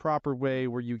there is a proper way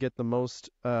where you get the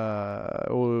most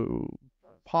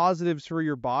positives for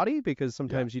your body, because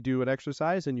sometimes you do an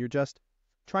exercise and you're just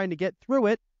trying to get through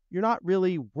it. You're not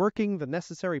really working the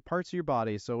necessary parts of your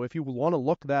body. So if you want to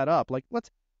look that up, like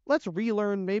let's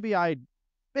relearn, maybe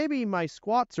my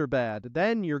squats are bad.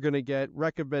 Then you're going to get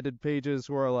recommended pages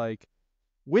who are like,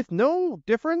 with no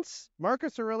difference,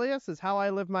 Marcus Aurelius is how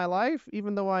I live my life,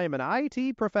 even though I am an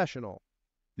IT professional.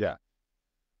 Yeah.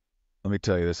 Let me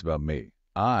tell you this about me.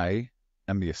 I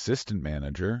am the assistant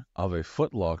manager of a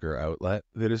Foot Locker outlet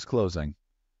that is closing.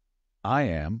 I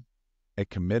am a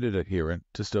committed adherent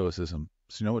to Stoicism.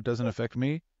 So you know what doesn't affect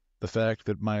me? The fact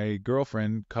that my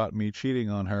girlfriend caught me cheating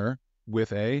on her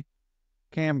with a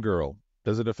cam girl.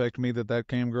 Does it affect me that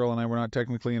cam girl and I were not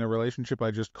technically in a relationship?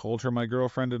 I just called her my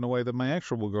girlfriend in a way that my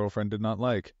actual girlfriend did not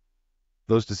like.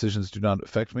 Those decisions do not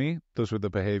affect me. Those were the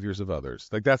behaviors of others.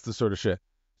 Like, that's the sort of shit.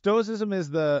 Stoicism is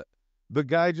the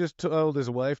guy just told his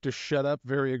wife to shut up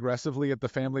very aggressively at the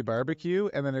family barbecue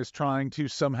and then is trying to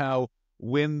somehow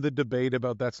win the debate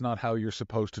about that's not how you're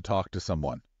supposed to talk to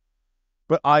someone.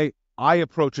 But I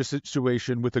approach a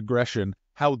situation with aggression.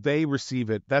 How they receive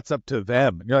it, that's up to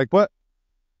them. And you're like, what?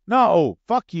 No,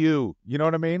 fuck you. You know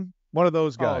what I mean? One of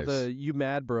those guys. Oh, the you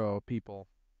mad bro people.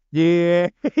 Yeah.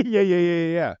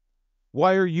 Yeah.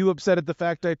 Why are you upset at the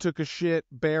fact I took a shit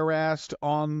bare-assed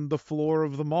on the floor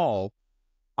of the mall?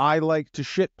 I like to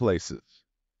shit places.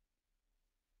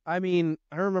 I mean,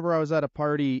 I remember I was at a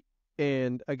party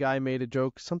and a guy made a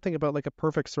joke, something about like a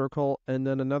perfect circle, and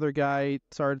then another guy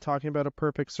started talking about a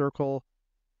perfect circle,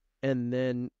 and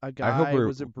then a guy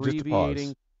was abbreviating. Just to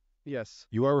pause. Yes.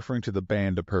 You are referring to the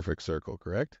band A Perfect Circle,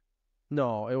 correct?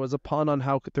 No, it was a pun on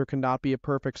how there cannot be a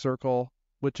perfect circle,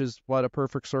 which is what a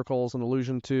perfect circle is an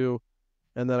allusion to.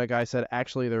 And then a guy said,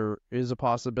 actually, there is a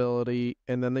possibility.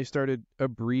 And then they started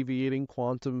abbreviating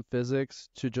quantum physics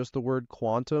to just the word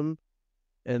quantum.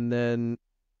 And then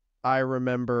I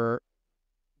remember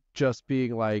just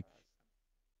being like,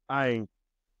 and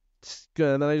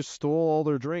then I just stole all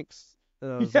their drinks.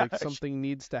 And I was like, something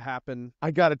needs to happen.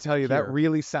 I got to tell you, here. that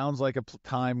really sounds like a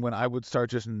time when I would start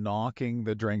just knocking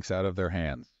the drinks out of their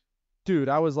hands. Dude,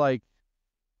 I was like,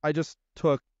 I just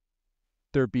took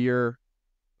their beer.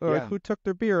 Like, who took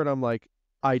their beer? And I'm like,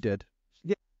 I did.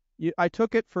 Yeah, I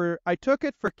took it for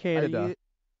Canada.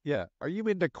 Are you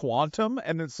into quantum?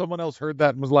 And then someone else heard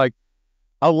that and was like,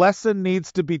 a lesson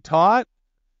needs to be taught,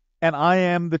 and I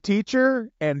am the teacher,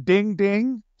 and ding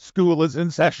ding, school is in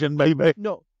session, baby.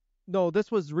 No, this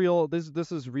was real.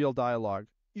 This is real dialogue.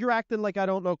 You're acting like I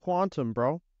don't know quantum,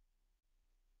 bro.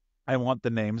 I want the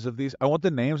names of these. I want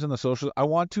the names and the social. I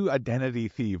want to identity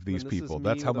thieve these people.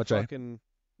 That's how much I.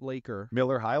 Laker.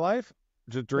 Miller High Life?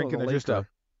 Just drinking just a.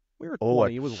 We were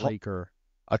 20. It was Laker.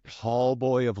 A tall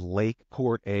boy of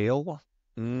Lakeport Ale?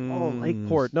 Oh,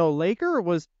 Lakeport. No, Laker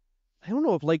was. I don't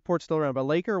know if Lakeport's still around, but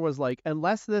Laker was like,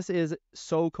 unless this is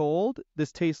so cold,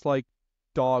 this tastes like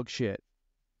dog shit.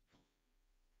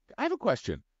 I have a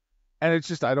question. And it's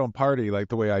just I don't party like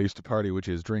the way I used to party, which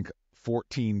is drink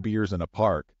 14 beers in a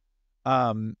park.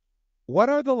 What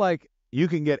are the you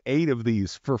can get 8 of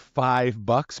these for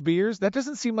 $5 beers? That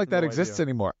doesn't seem like that exists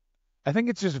anymore. I think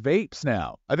it's just vapes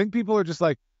now. I think people are just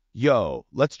like, yo,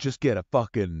 let's just get a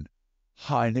fucking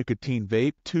high nicotine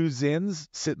vape, 2 Zins,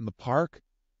 sit in the park,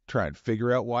 try and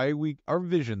figure out why our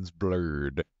vision's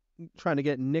blurred. Trying to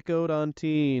get nickoed on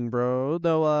teen, bro.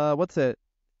 Though, what's it?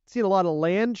 Seen a lot of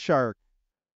land shark.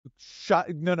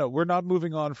 No, we're not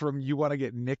moving on from you want to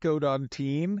get nickoed on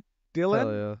teen.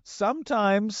 Dylan,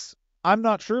 sometimes I'm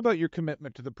not sure about your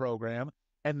commitment to the program,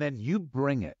 and then you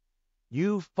bring it.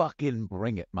 You fucking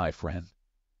bring it, my friend.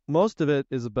 Most of it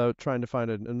is about trying to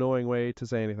find an annoying way to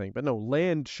say anything. But no,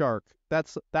 land shark.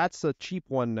 That's a cheap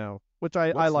one now, which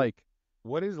I like.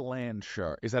 What is land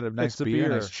shark? Is that a nice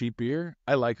beer? A nice cheap beer?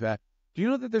 I like that. Do you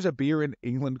know that there's a beer in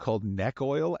England called neck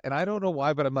oil? And I don't know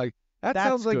why, but I'm like, that That's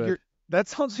sounds like good. that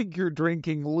sounds like you're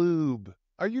drinking lube.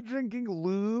 Are you drinking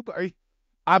lube?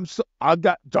 I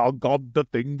got doggone the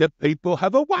thing that people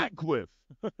have a whack with.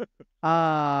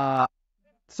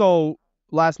 So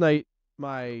last night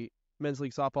my men's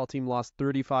league softball team lost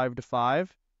 35-5.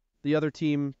 The other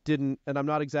team didn't, and I'm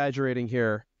not exaggerating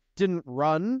here, didn't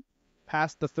run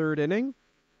past the third inning.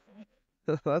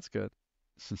 That's good.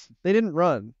 They didn't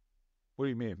run. What do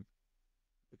you mean?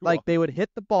 Like they would hit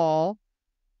the ball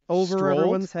over Strolled?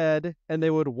 everyone's head and they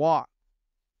would walk.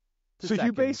 So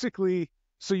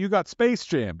you got space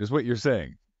jammed, is what you're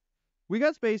saying. We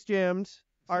got space jammed.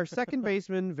 Our second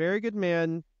baseman, very good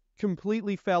man,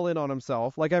 completely fell in on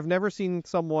himself. Like I've never seen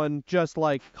someone just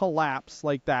like collapse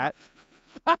like that.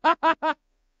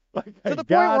 Like, To the point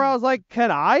where I was like,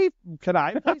 can I play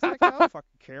second? I don't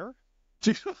fucking care.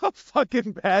 do you know how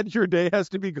fucking bad your day has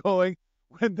to be going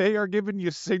when they are giving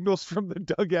you signals from the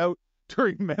dugout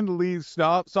during men's league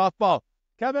softball?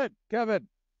 Kevin.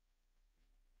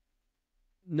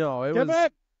 No, Kevin.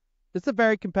 it's a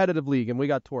very competitive league, and we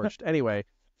got torched. Anyway,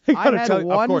 I I gotta had tell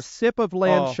you, of one course. sip of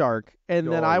land Oh, shark,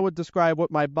 and then I God. would describe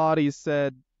what my body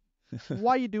said.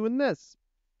 Why you doing this?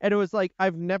 And it was like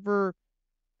I've never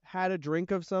had a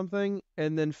drink of something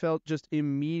and then felt just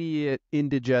immediate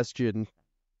indigestion.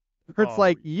 It's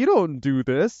like, you don't do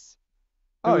this.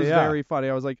 It was very funny.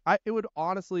 I was like, it would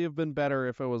honestly have been better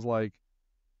if it was like,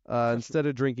 instead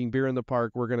of drinking beer in the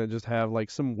park, we're gonna just have like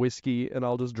some whiskey, and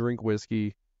I'll just drink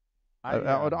whiskey.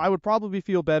 I would probably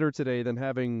feel better today than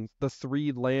having the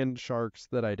 3 land sharks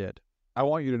that I did. I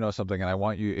want you to know something, and I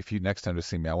want you, if you next time to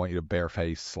see me, I want you to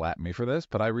bareface slap me for this.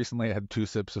 But I recently had 2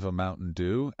 sips of a Mountain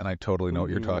Dew, and I totally know what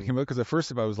you're talking about. Because at first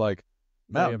sip I was like,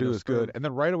 Mountain Dew is good, and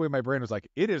then right away my brain was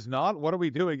like, it is not. What are we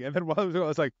doing? And then while I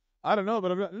was like, I don't know,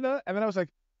 but I'm not. And then I was like,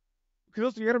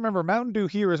 because you got to remember, Mountain Dew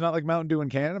here is not like Mountain Dew in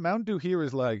Canada. Mountain Dew here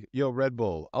is like, yo, Red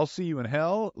Bull, I'll see you in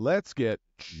hell. Let's get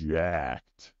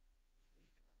jacked.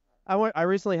 I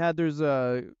recently had there's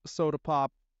a soda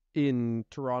pop in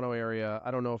Toronto area.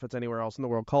 I don't know if it's anywhere else in the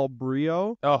world called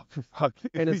Brio. Oh, fuck!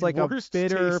 And it's the like a worst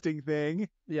bitter tasting thing.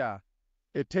 Yeah.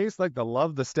 It tastes like the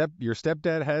love your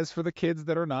stepdad has for the kids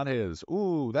that are not his.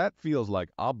 Ooh, that feels like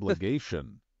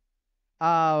obligation.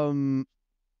 But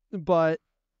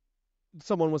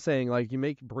someone was saying like you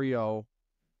make Brio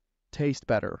taste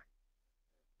better.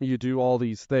 You do all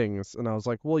these things, and I was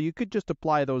like, well, you could just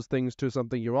apply those things to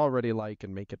something you already like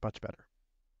and make it much better.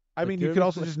 I mean, you could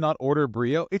also just not order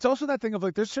Brio. It's also that thing of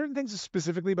like, there's certain things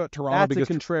specifically about Toronto That's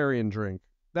because a contrarian drink.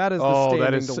 That is the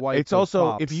standing to wipe. It's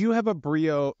also pops. if you have a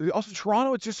Brio. Also,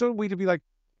 Toronto, it's just so weird to be like,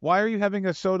 why are you having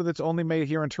a soda that's only made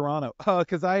here in Toronto?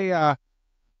 Because I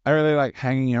really like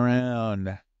hanging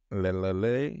around Little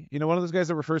Italy. You know, one of those guys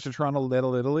that refers to Toronto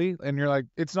Little Italy, and you're like,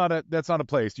 that's not a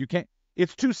place. You can't.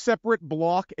 It's 2 separate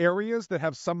block areas that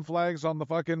have some flags on the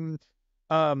fucking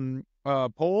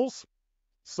poles.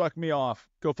 Suck me off.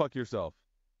 Go fuck yourself.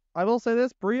 I will say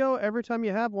this, Brio, every time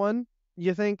you have one,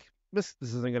 you think, this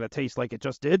isn't going to taste like it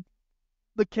just did.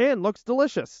 The can looks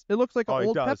delicious. It looks like an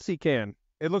old Pepsi can.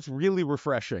 It looks really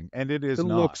refreshing, and it is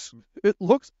not. It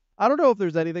looks, I don't know if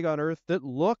there's anything on earth that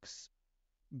looks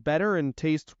better and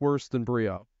tastes worse than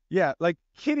Brio. Yeah, like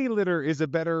kitty litter is a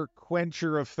better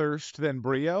quencher of thirst than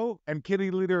Brio, and kitty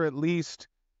litter at least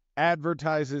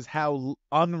advertises how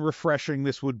unrefreshing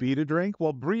this would be to drink.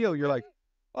 While Brio, you're like,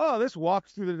 oh, this walk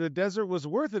through the desert was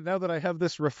worth it now that I have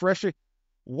this refreshing.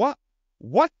 What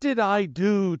did I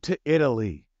do to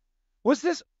Italy? Was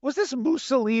this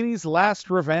Mussolini's last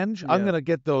revenge? Yeah. I'm gonna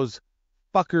get those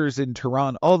fuckers in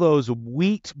Toronto, all those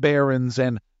wheat barons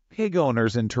and pig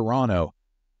owners in Toronto.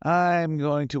 I'm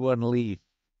going to unleash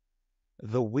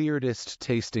the weirdest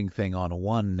tasting thing on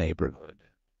one neighborhood.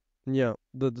 Yeah,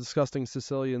 the disgusting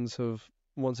Sicilians have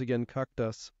once again cucked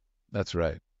us. That's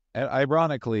right. And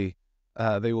ironically,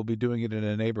 they will be doing it in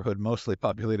a neighborhood mostly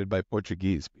populated by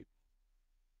Portuguese people.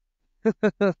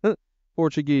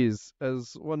 Portuguese,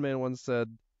 as one man once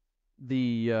said,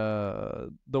 the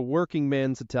working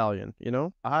man's Italian, you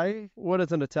know? What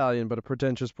is an Italian but a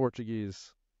pretentious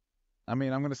Portuguese? I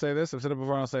mean, I'm going to say this. I've said it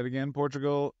before and I'll say it again.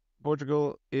 Portugal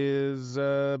is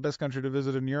best country to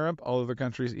visit in Europe. All other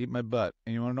countries eat my butt.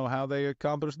 And you want to know how they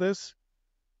accomplish this?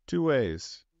 2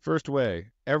 ways. First way,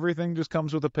 everything just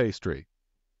comes with a pastry.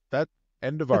 That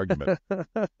end of argument.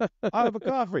 I have a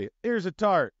coffee. Here's a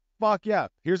tart. Fuck yeah.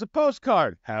 Here's a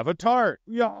postcard. Have a tart.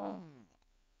 Yeah.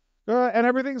 And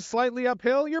everything's slightly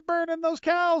uphill. You're burning those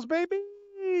cows, baby.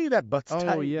 That butt's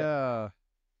tight. Oh, yeah.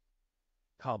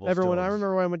 Cobblestones. Everyone, I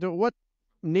remember when I went to what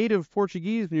native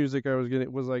Portuguese music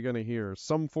was I gonna hear?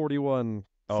 Some 41.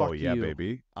 Oh Fuck yeah, you.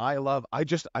 baby. I love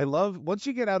once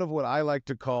you get out of what I like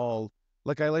to call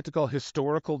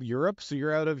historical Europe. So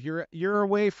you're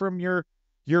away from your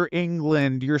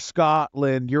England, your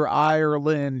Scotland, your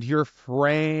Ireland, your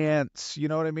France, you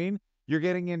know what I mean? You're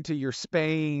getting into your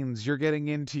Spains, you're getting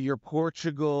into your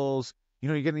Portugals,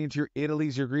 you're getting into your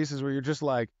Italys, your Greeces where you're just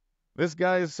like, this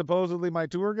guy is supposedly my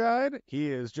tour guide.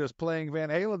 He is just playing Van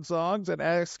Halen songs and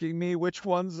asking me which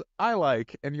ones I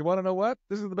like. And you want to know what?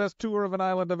 This is the best tour of an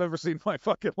island I've ever seen in my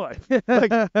fucking life.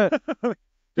 Like, you're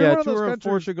Yeah, one of those tour of countries.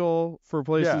 Portugal for Yeah,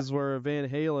 places where Van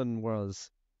Halen was.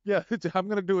 yeah. I'm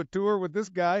going to do a tour with this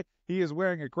guy. He is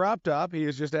wearing a crop top. He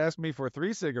has just asked me for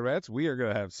 3 cigarettes. We are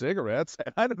going to have cigarettes.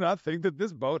 And I do not think that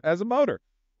this boat has a motor.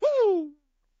 Woo!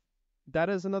 That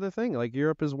is another thing. Like,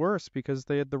 Europe is worse because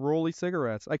they had the Rolly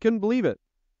cigarettes. I couldn't believe it.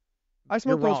 I You're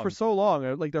smoked those for wrong. so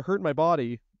long. Like, they hurt my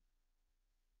body.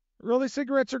 Rolly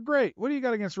cigarettes are great. What do you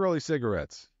got against Rolly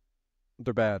cigarettes?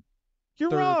 They're bad. You're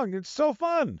They're wrong. It's so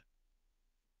fun.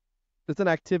 It's an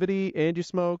activity, and you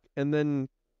smoke, and then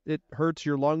it hurts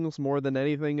your lungs more than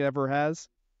anything ever has.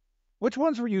 Which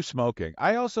ones were you smoking?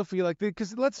 I also feel like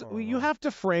because you have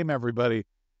to frame everybody.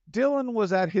 Dylan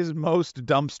was at his most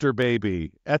dumpster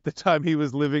baby at the time he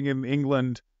was living in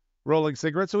England rolling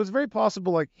cigarettes. So it's very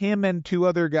possible like him and 2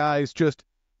 other guys just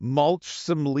mulched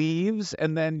some leaves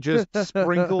and then just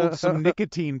sprinkled some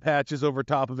nicotine patches over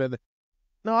top of it.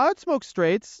 No, I would smoke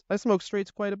straights. I smoke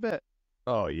straights quite a bit,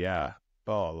 Oh yeah.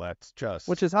 Oh, that's just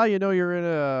which is how you know you're in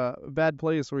a bad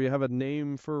place where you have a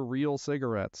name for real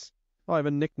cigarettes. Oh, I have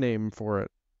a nickname for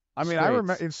it. I mean,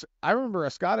 Straights. I remember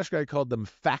a Scottish guy called them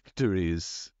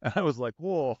factories. And I was like,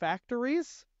 whoa,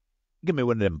 Factories? give me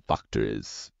one of them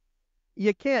factories.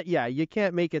 You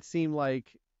can't make it seem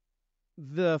like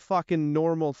the fucking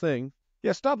normal thing.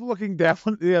 Yeah, stop looking down.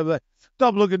 Yeah,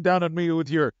 stop looking down at me with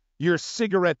your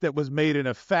cigarette that was made in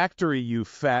a factory, you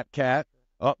fat cat.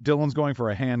 Oh, Dylan's going for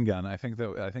a handgun. I think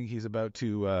he's about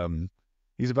to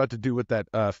do what that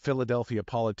Philadelphia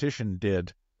politician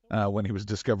did when he was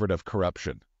discovered of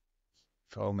corruption.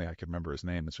 If only I could remember his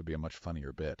name, this would be a much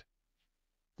funnier bit.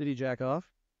 Did he jack off?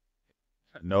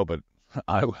 No, but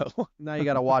I will. Now you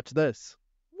gotta watch this.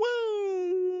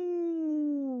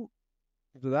 Woo!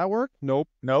 Did that work? Nope.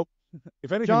 Nope.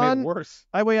 If anything, made it John, worse.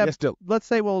 we have, Yes, Dylan. let's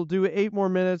say we'll do 8 more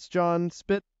minutes. John,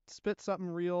 spit something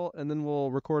real, and then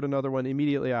we'll record another one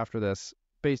immediately after this,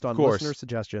 based on course. listener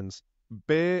suggestions.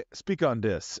 Speak on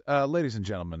this. Ladies and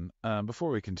gentlemen,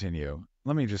 before we continue,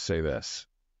 let me just say this.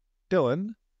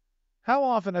 Dylan, how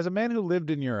often, as a man who lived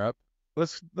in Europe,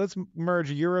 let's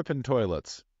merge Europe and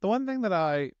toilets. The one thing that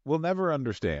I will never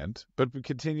understand, but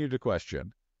continue to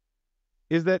question,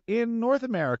 is that in North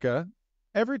America,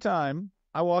 every time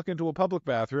I walk into a public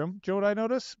bathroom, do you know what I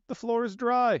notice? The floor is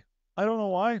dry. I don't know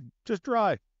why. Just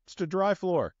dry. It's a dry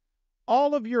floor.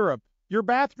 All of Europe, your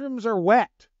bathrooms are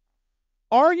wet.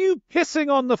 Are you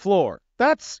pissing on the floor?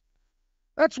 That's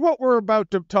what we're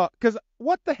about to talk. Because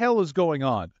what the hell is going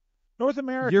on? North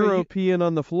America. European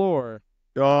on the floor.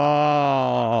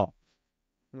 Oh,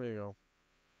 There you go.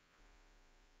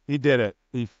 he did it.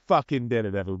 He fucking did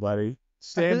it, everybody.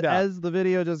 Stand up. As the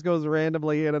video just goes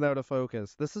randomly in and out of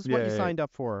focus. This is what you signed up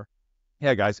for.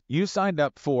 Yeah, guys, you signed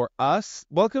up for us.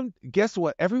 Welcome. Guess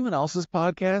what? Everyone else's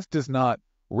podcast does not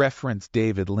reference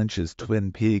David Lynch's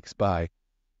Twin Peaks by,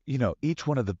 each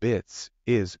one of the bits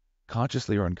is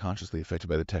consciously or unconsciously affected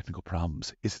by the technical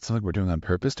problems. Is it something we're doing on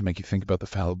purpose to make you think about the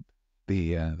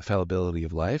fallibility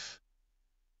of life?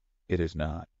 It is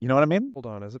not. You know what I mean? Hold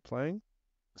on, is it playing?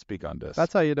 Speak on this.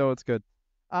 That's how you know it's good.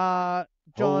 John,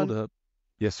 Hold up.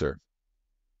 Yes, sir.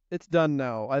 It's done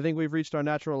now. I think we've reached our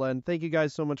natural end. Thank you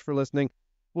guys so much for listening.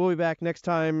 We'll be back next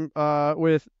time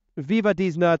with Viva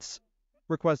These Nuts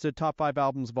requested top 5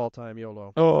 albums of all time,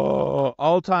 YOLO. Oh,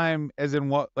 all time as in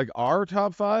what? Like our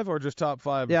top 5 or just top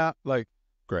 5? Yeah. Like,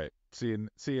 great. See you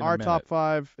in our a minute. top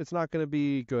 5. It's not going to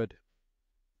be good.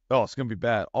 Oh, it's gonna be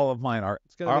bad. All of mine are.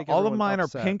 It's gonna make All of everyone mine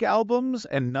upset. are Pink albums,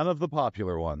 and none of the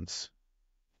popular ones.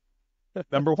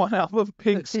 Number 1 album,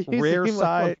 Pink's You Rare seem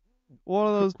Side. like one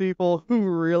of those people who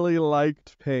really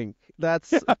liked Pink.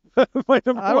 That's. My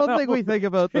number I one don't think we album, think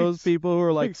about those Pink's- people who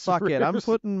are like, Pink's fuck it, I'm Rare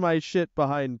putting my shit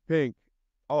behind Pink.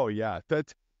 Oh yeah,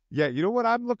 you know what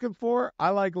I'm looking for? I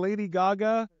like Lady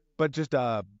Gaga, but just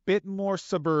a bit more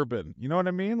suburban. You know what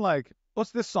I mean? Like,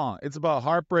 what's this song? It's about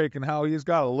heartbreak and how he's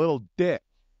got a little dick.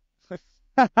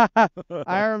 I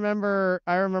remember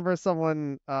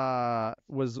someone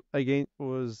was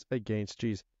against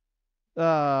geez. They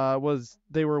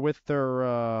were with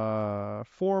their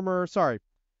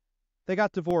they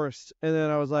got divorced, and then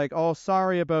I was like, "Oh,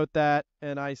 sorry about that."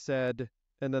 And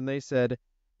then they said,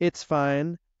 "It's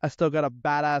fine. I still got a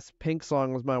badass Pink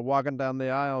song with my walking down the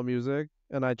aisle music,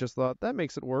 and I just thought that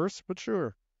makes it worse, but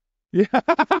sure. Yeah.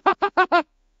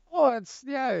 Oh, it's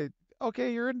yeah.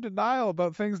 Okay, you're in denial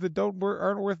about things that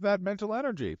aren't worth that mental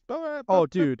energy. Oh,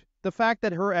 dude, the fact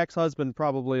that her ex-husband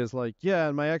probably is like, yeah,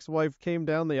 and my ex-wife came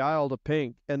down the aisle to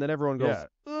Pink, and then everyone goes,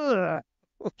 Yeah. ugh.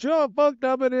 Do you know how fucked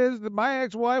up it is that my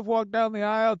ex-wife walked down the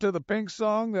aisle to the Pink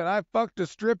song that I fucked a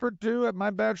stripper to at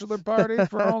my bachelor party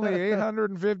for only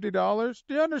 $850?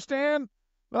 Do you understand?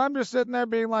 But I'm just sitting there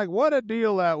being like, what a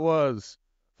deal that was.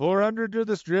 400 to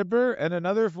the stripper and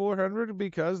another 400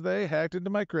 because they hacked into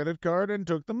my credit card and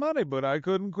took the money. But I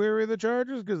couldn't query the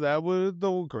charges because that was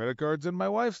the credit card's in my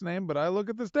wife's name. But I look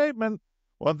at the statement.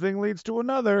 One thing leads to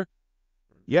another.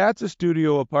 Yeah, it's a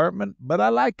studio apartment, but I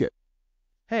like it.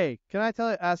 Hey, can I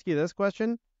ask you this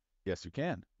question? Yes, you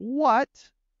can. What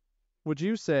would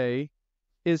you say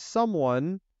is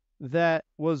someone that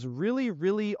was really,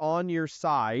 really on your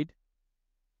side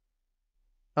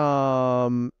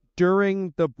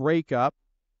during the breakup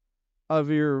of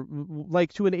your,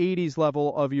 like, to an 80s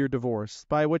level of your divorce?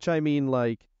 By which I mean,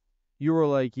 like, you were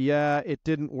like, yeah, it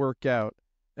didn't work out.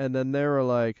 And then they were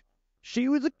like, she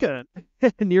was a cunt.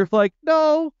 And you're like,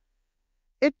 no,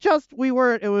 it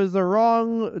was the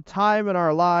wrong time in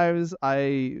our lives.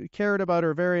 I cared about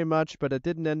her very much, but it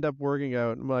didn't end up working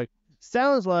out. I'm like,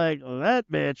 sounds like that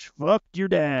bitch fucked your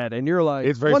dad. And you're like,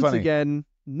 It's very once funny. again,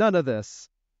 none of this.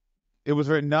 It was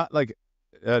very not like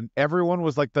everyone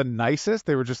was like the nicest.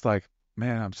 They were just like,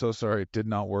 man, I'm so sorry it did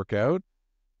not work out.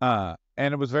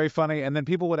 And it was very funny. And then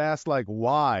people would ask like,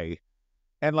 why?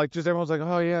 And like just everyone was like,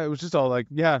 oh yeah, it was just all like,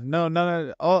 yeah, no, none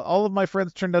of all of my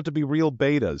friends turned out to be real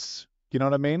betas. You know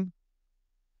what I mean?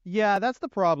 Yeah, that's the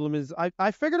problem is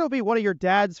I figured it would be one of your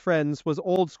dad's friends was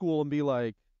old school and be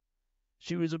like,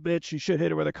 she was a bitch, you should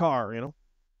hit her with a car, you know?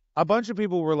 A bunch of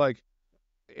people were like,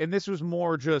 and this was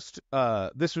more just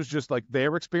this was just like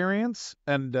their experience,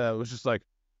 and it was just like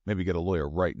maybe get a lawyer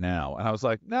right now. And I was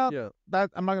like, no, Yeah. that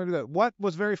I'm not gonna do that. What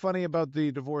was very funny about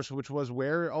the divorce, which was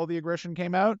where all the aggression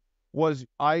came out, was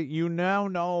you now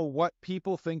know what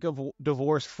people think of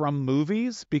divorce from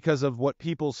movies because of what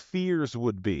people's fears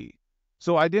would be.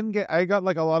 So I got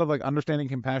like a lot of like understanding,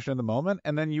 compassion in the moment,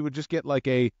 and then you would just get like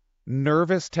a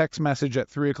nervous text message at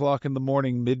 3 o'clock in the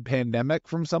morning mid-pandemic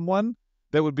from someone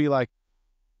that would be like,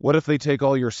 what if they take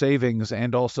all your savings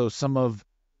and also some of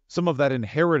that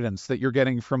inheritance that you're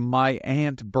getting from my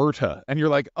Aunt Berta? And you're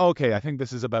like, okay, I think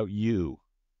this is about you.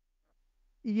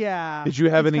 Yeah. Did you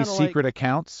have It's any kinda like secret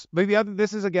accounts? Like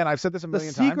this is again, I've said this a the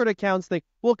million times. secret accounts thing.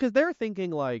 Well, because they're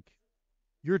thinking like,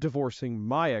 you're divorcing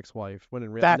my ex-wife, when in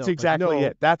reality, That's no, exactly like, no,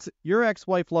 it. That's your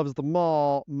ex-wife loves the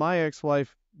mall. My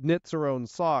ex-wife knits her own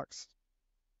socks.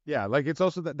 yeah, like it's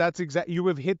also that's exact. You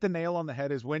have hit the nail on the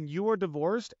head. Is when you are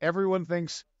divorced, everyone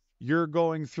thinks you're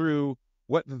going through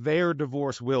what their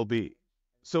divorce will be.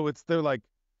 So they're like,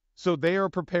 so they are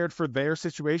prepared for their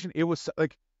situation. It was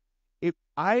like,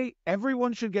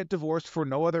 everyone should get divorced for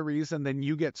no other reason than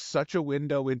you get such a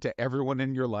window into everyone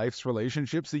in your life's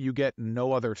relationships that you get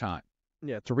no other time.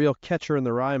 Yeah, it's a real catcher in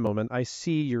the rye moment. I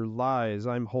see your lies.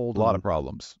 I'm A holding. lot of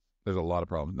problems. There's a lot of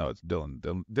problems. No, it's Dylan.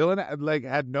 Dylan like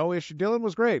had no issue. Dylan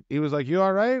was great. He was like, "You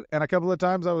all right?" And a couple of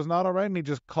times I was not all right, and he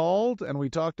just called, and we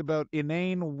talked about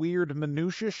inane, weird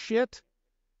minutia shit.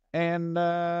 And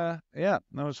yeah,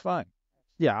 that was fine.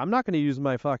 Yeah, I'm not going to use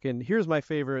my fucking. Here's my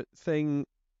favorite thing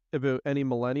about any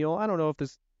millennial. I don't know if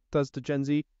this does to Gen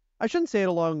Z. I shouldn't say it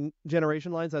along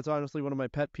generation lines. That's honestly one of my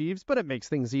pet peeves, but it makes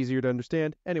things easier to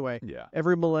understand. Anyway, Yeah.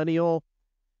 every millennial,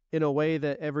 in a way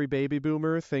that every baby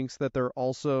boomer thinks that they're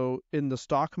also in the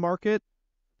stock market,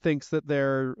 thinks that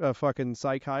they're a fucking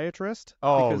psychiatrist.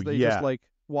 Oh, Because they yeah. just like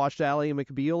watched Ally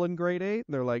McBeal in grade 8,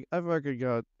 and they're like, I fucking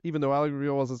got, even though Ally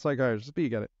McBeal was a psychiatrist, but you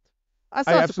get it. I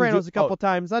saw absolutely Sopranos do- a couple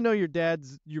times. I know you're bad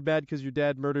because your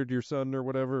dad murdered your son or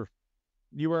whatever.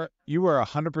 You are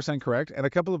 100% correct, and a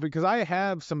couple of because I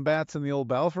have some bats in the old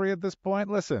belfry at this point.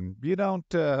 Listen, you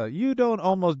don't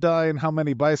almost die in how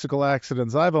many bicycle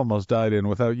accidents I've almost died in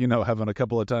without having a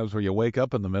couple of times where you wake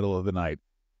up in the middle of the night,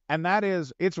 and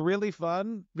it's really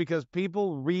fun because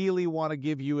people really want to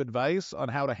give you advice on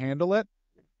how to handle it,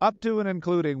 up to and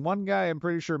including one guy I'm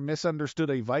pretty sure misunderstood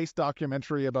a Vice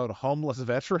documentary about homeless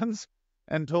veterans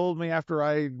and told me after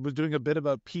I was doing a bit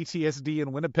about PTSD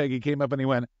in Winnipeg, he came up and he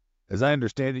went, as I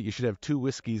understand it, you should have 2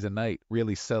 whiskeys a night.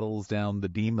 Really settles down the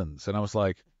demons. And I was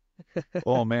like,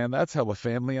 oh, man, that's how a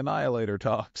family annihilator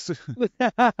talks.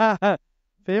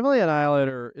 Family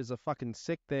Annihilator is a fucking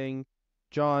sick thing.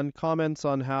 John, comments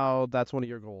on how that's one of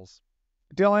your goals.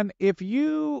 Dylan, if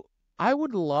you I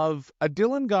would love a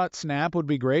Dylan Gott snap would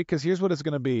be great because here's what it's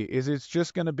going to be is it's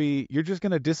just going to be you're just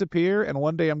going to disappear and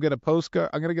one day I'm going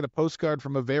to get a postcard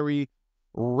from a very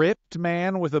ripped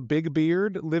man with a big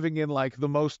beard living in like the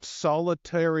most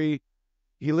solitary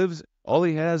all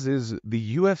he has is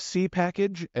the UFC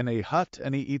package and a hut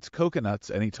and he eats coconuts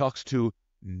and he talks to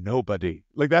nobody.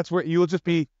 Like that's where you'll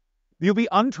be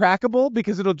untrackable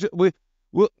because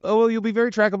you'll be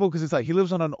very trackable because it's like he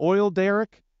lives on an oil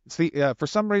derrick. For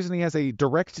some reason, he has a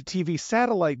direct TV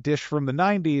satellite dish from the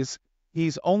 90s.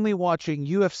 He's only watching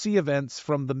UFC events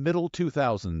from the middle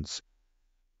 2000s.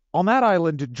 On that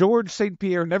island, George St.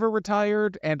 Pierre never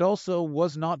retired and also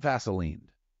was not Vaselined.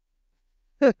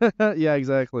 Yeah,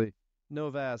 exactly.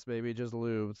 No Vass, baby, just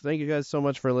lube. Thank you guys so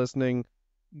much for listening.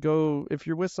 Go, if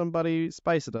you're with somebody,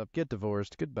 spice it up. Get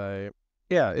divorced. Goodbye.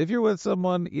 Yeah, if you're with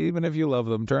someone, even if you love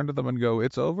them, turn to them and go,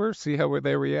 it's over. See how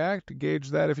they react.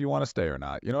 Gauge that if you want to stay or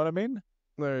not. You know what I mean?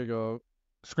 There you go.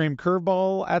 Scream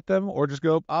curveball at them or just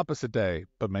go opposite day,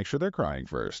 but make sure they're crying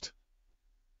first.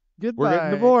 Goodbye. We're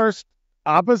getting divorced.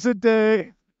 Opposite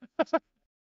day.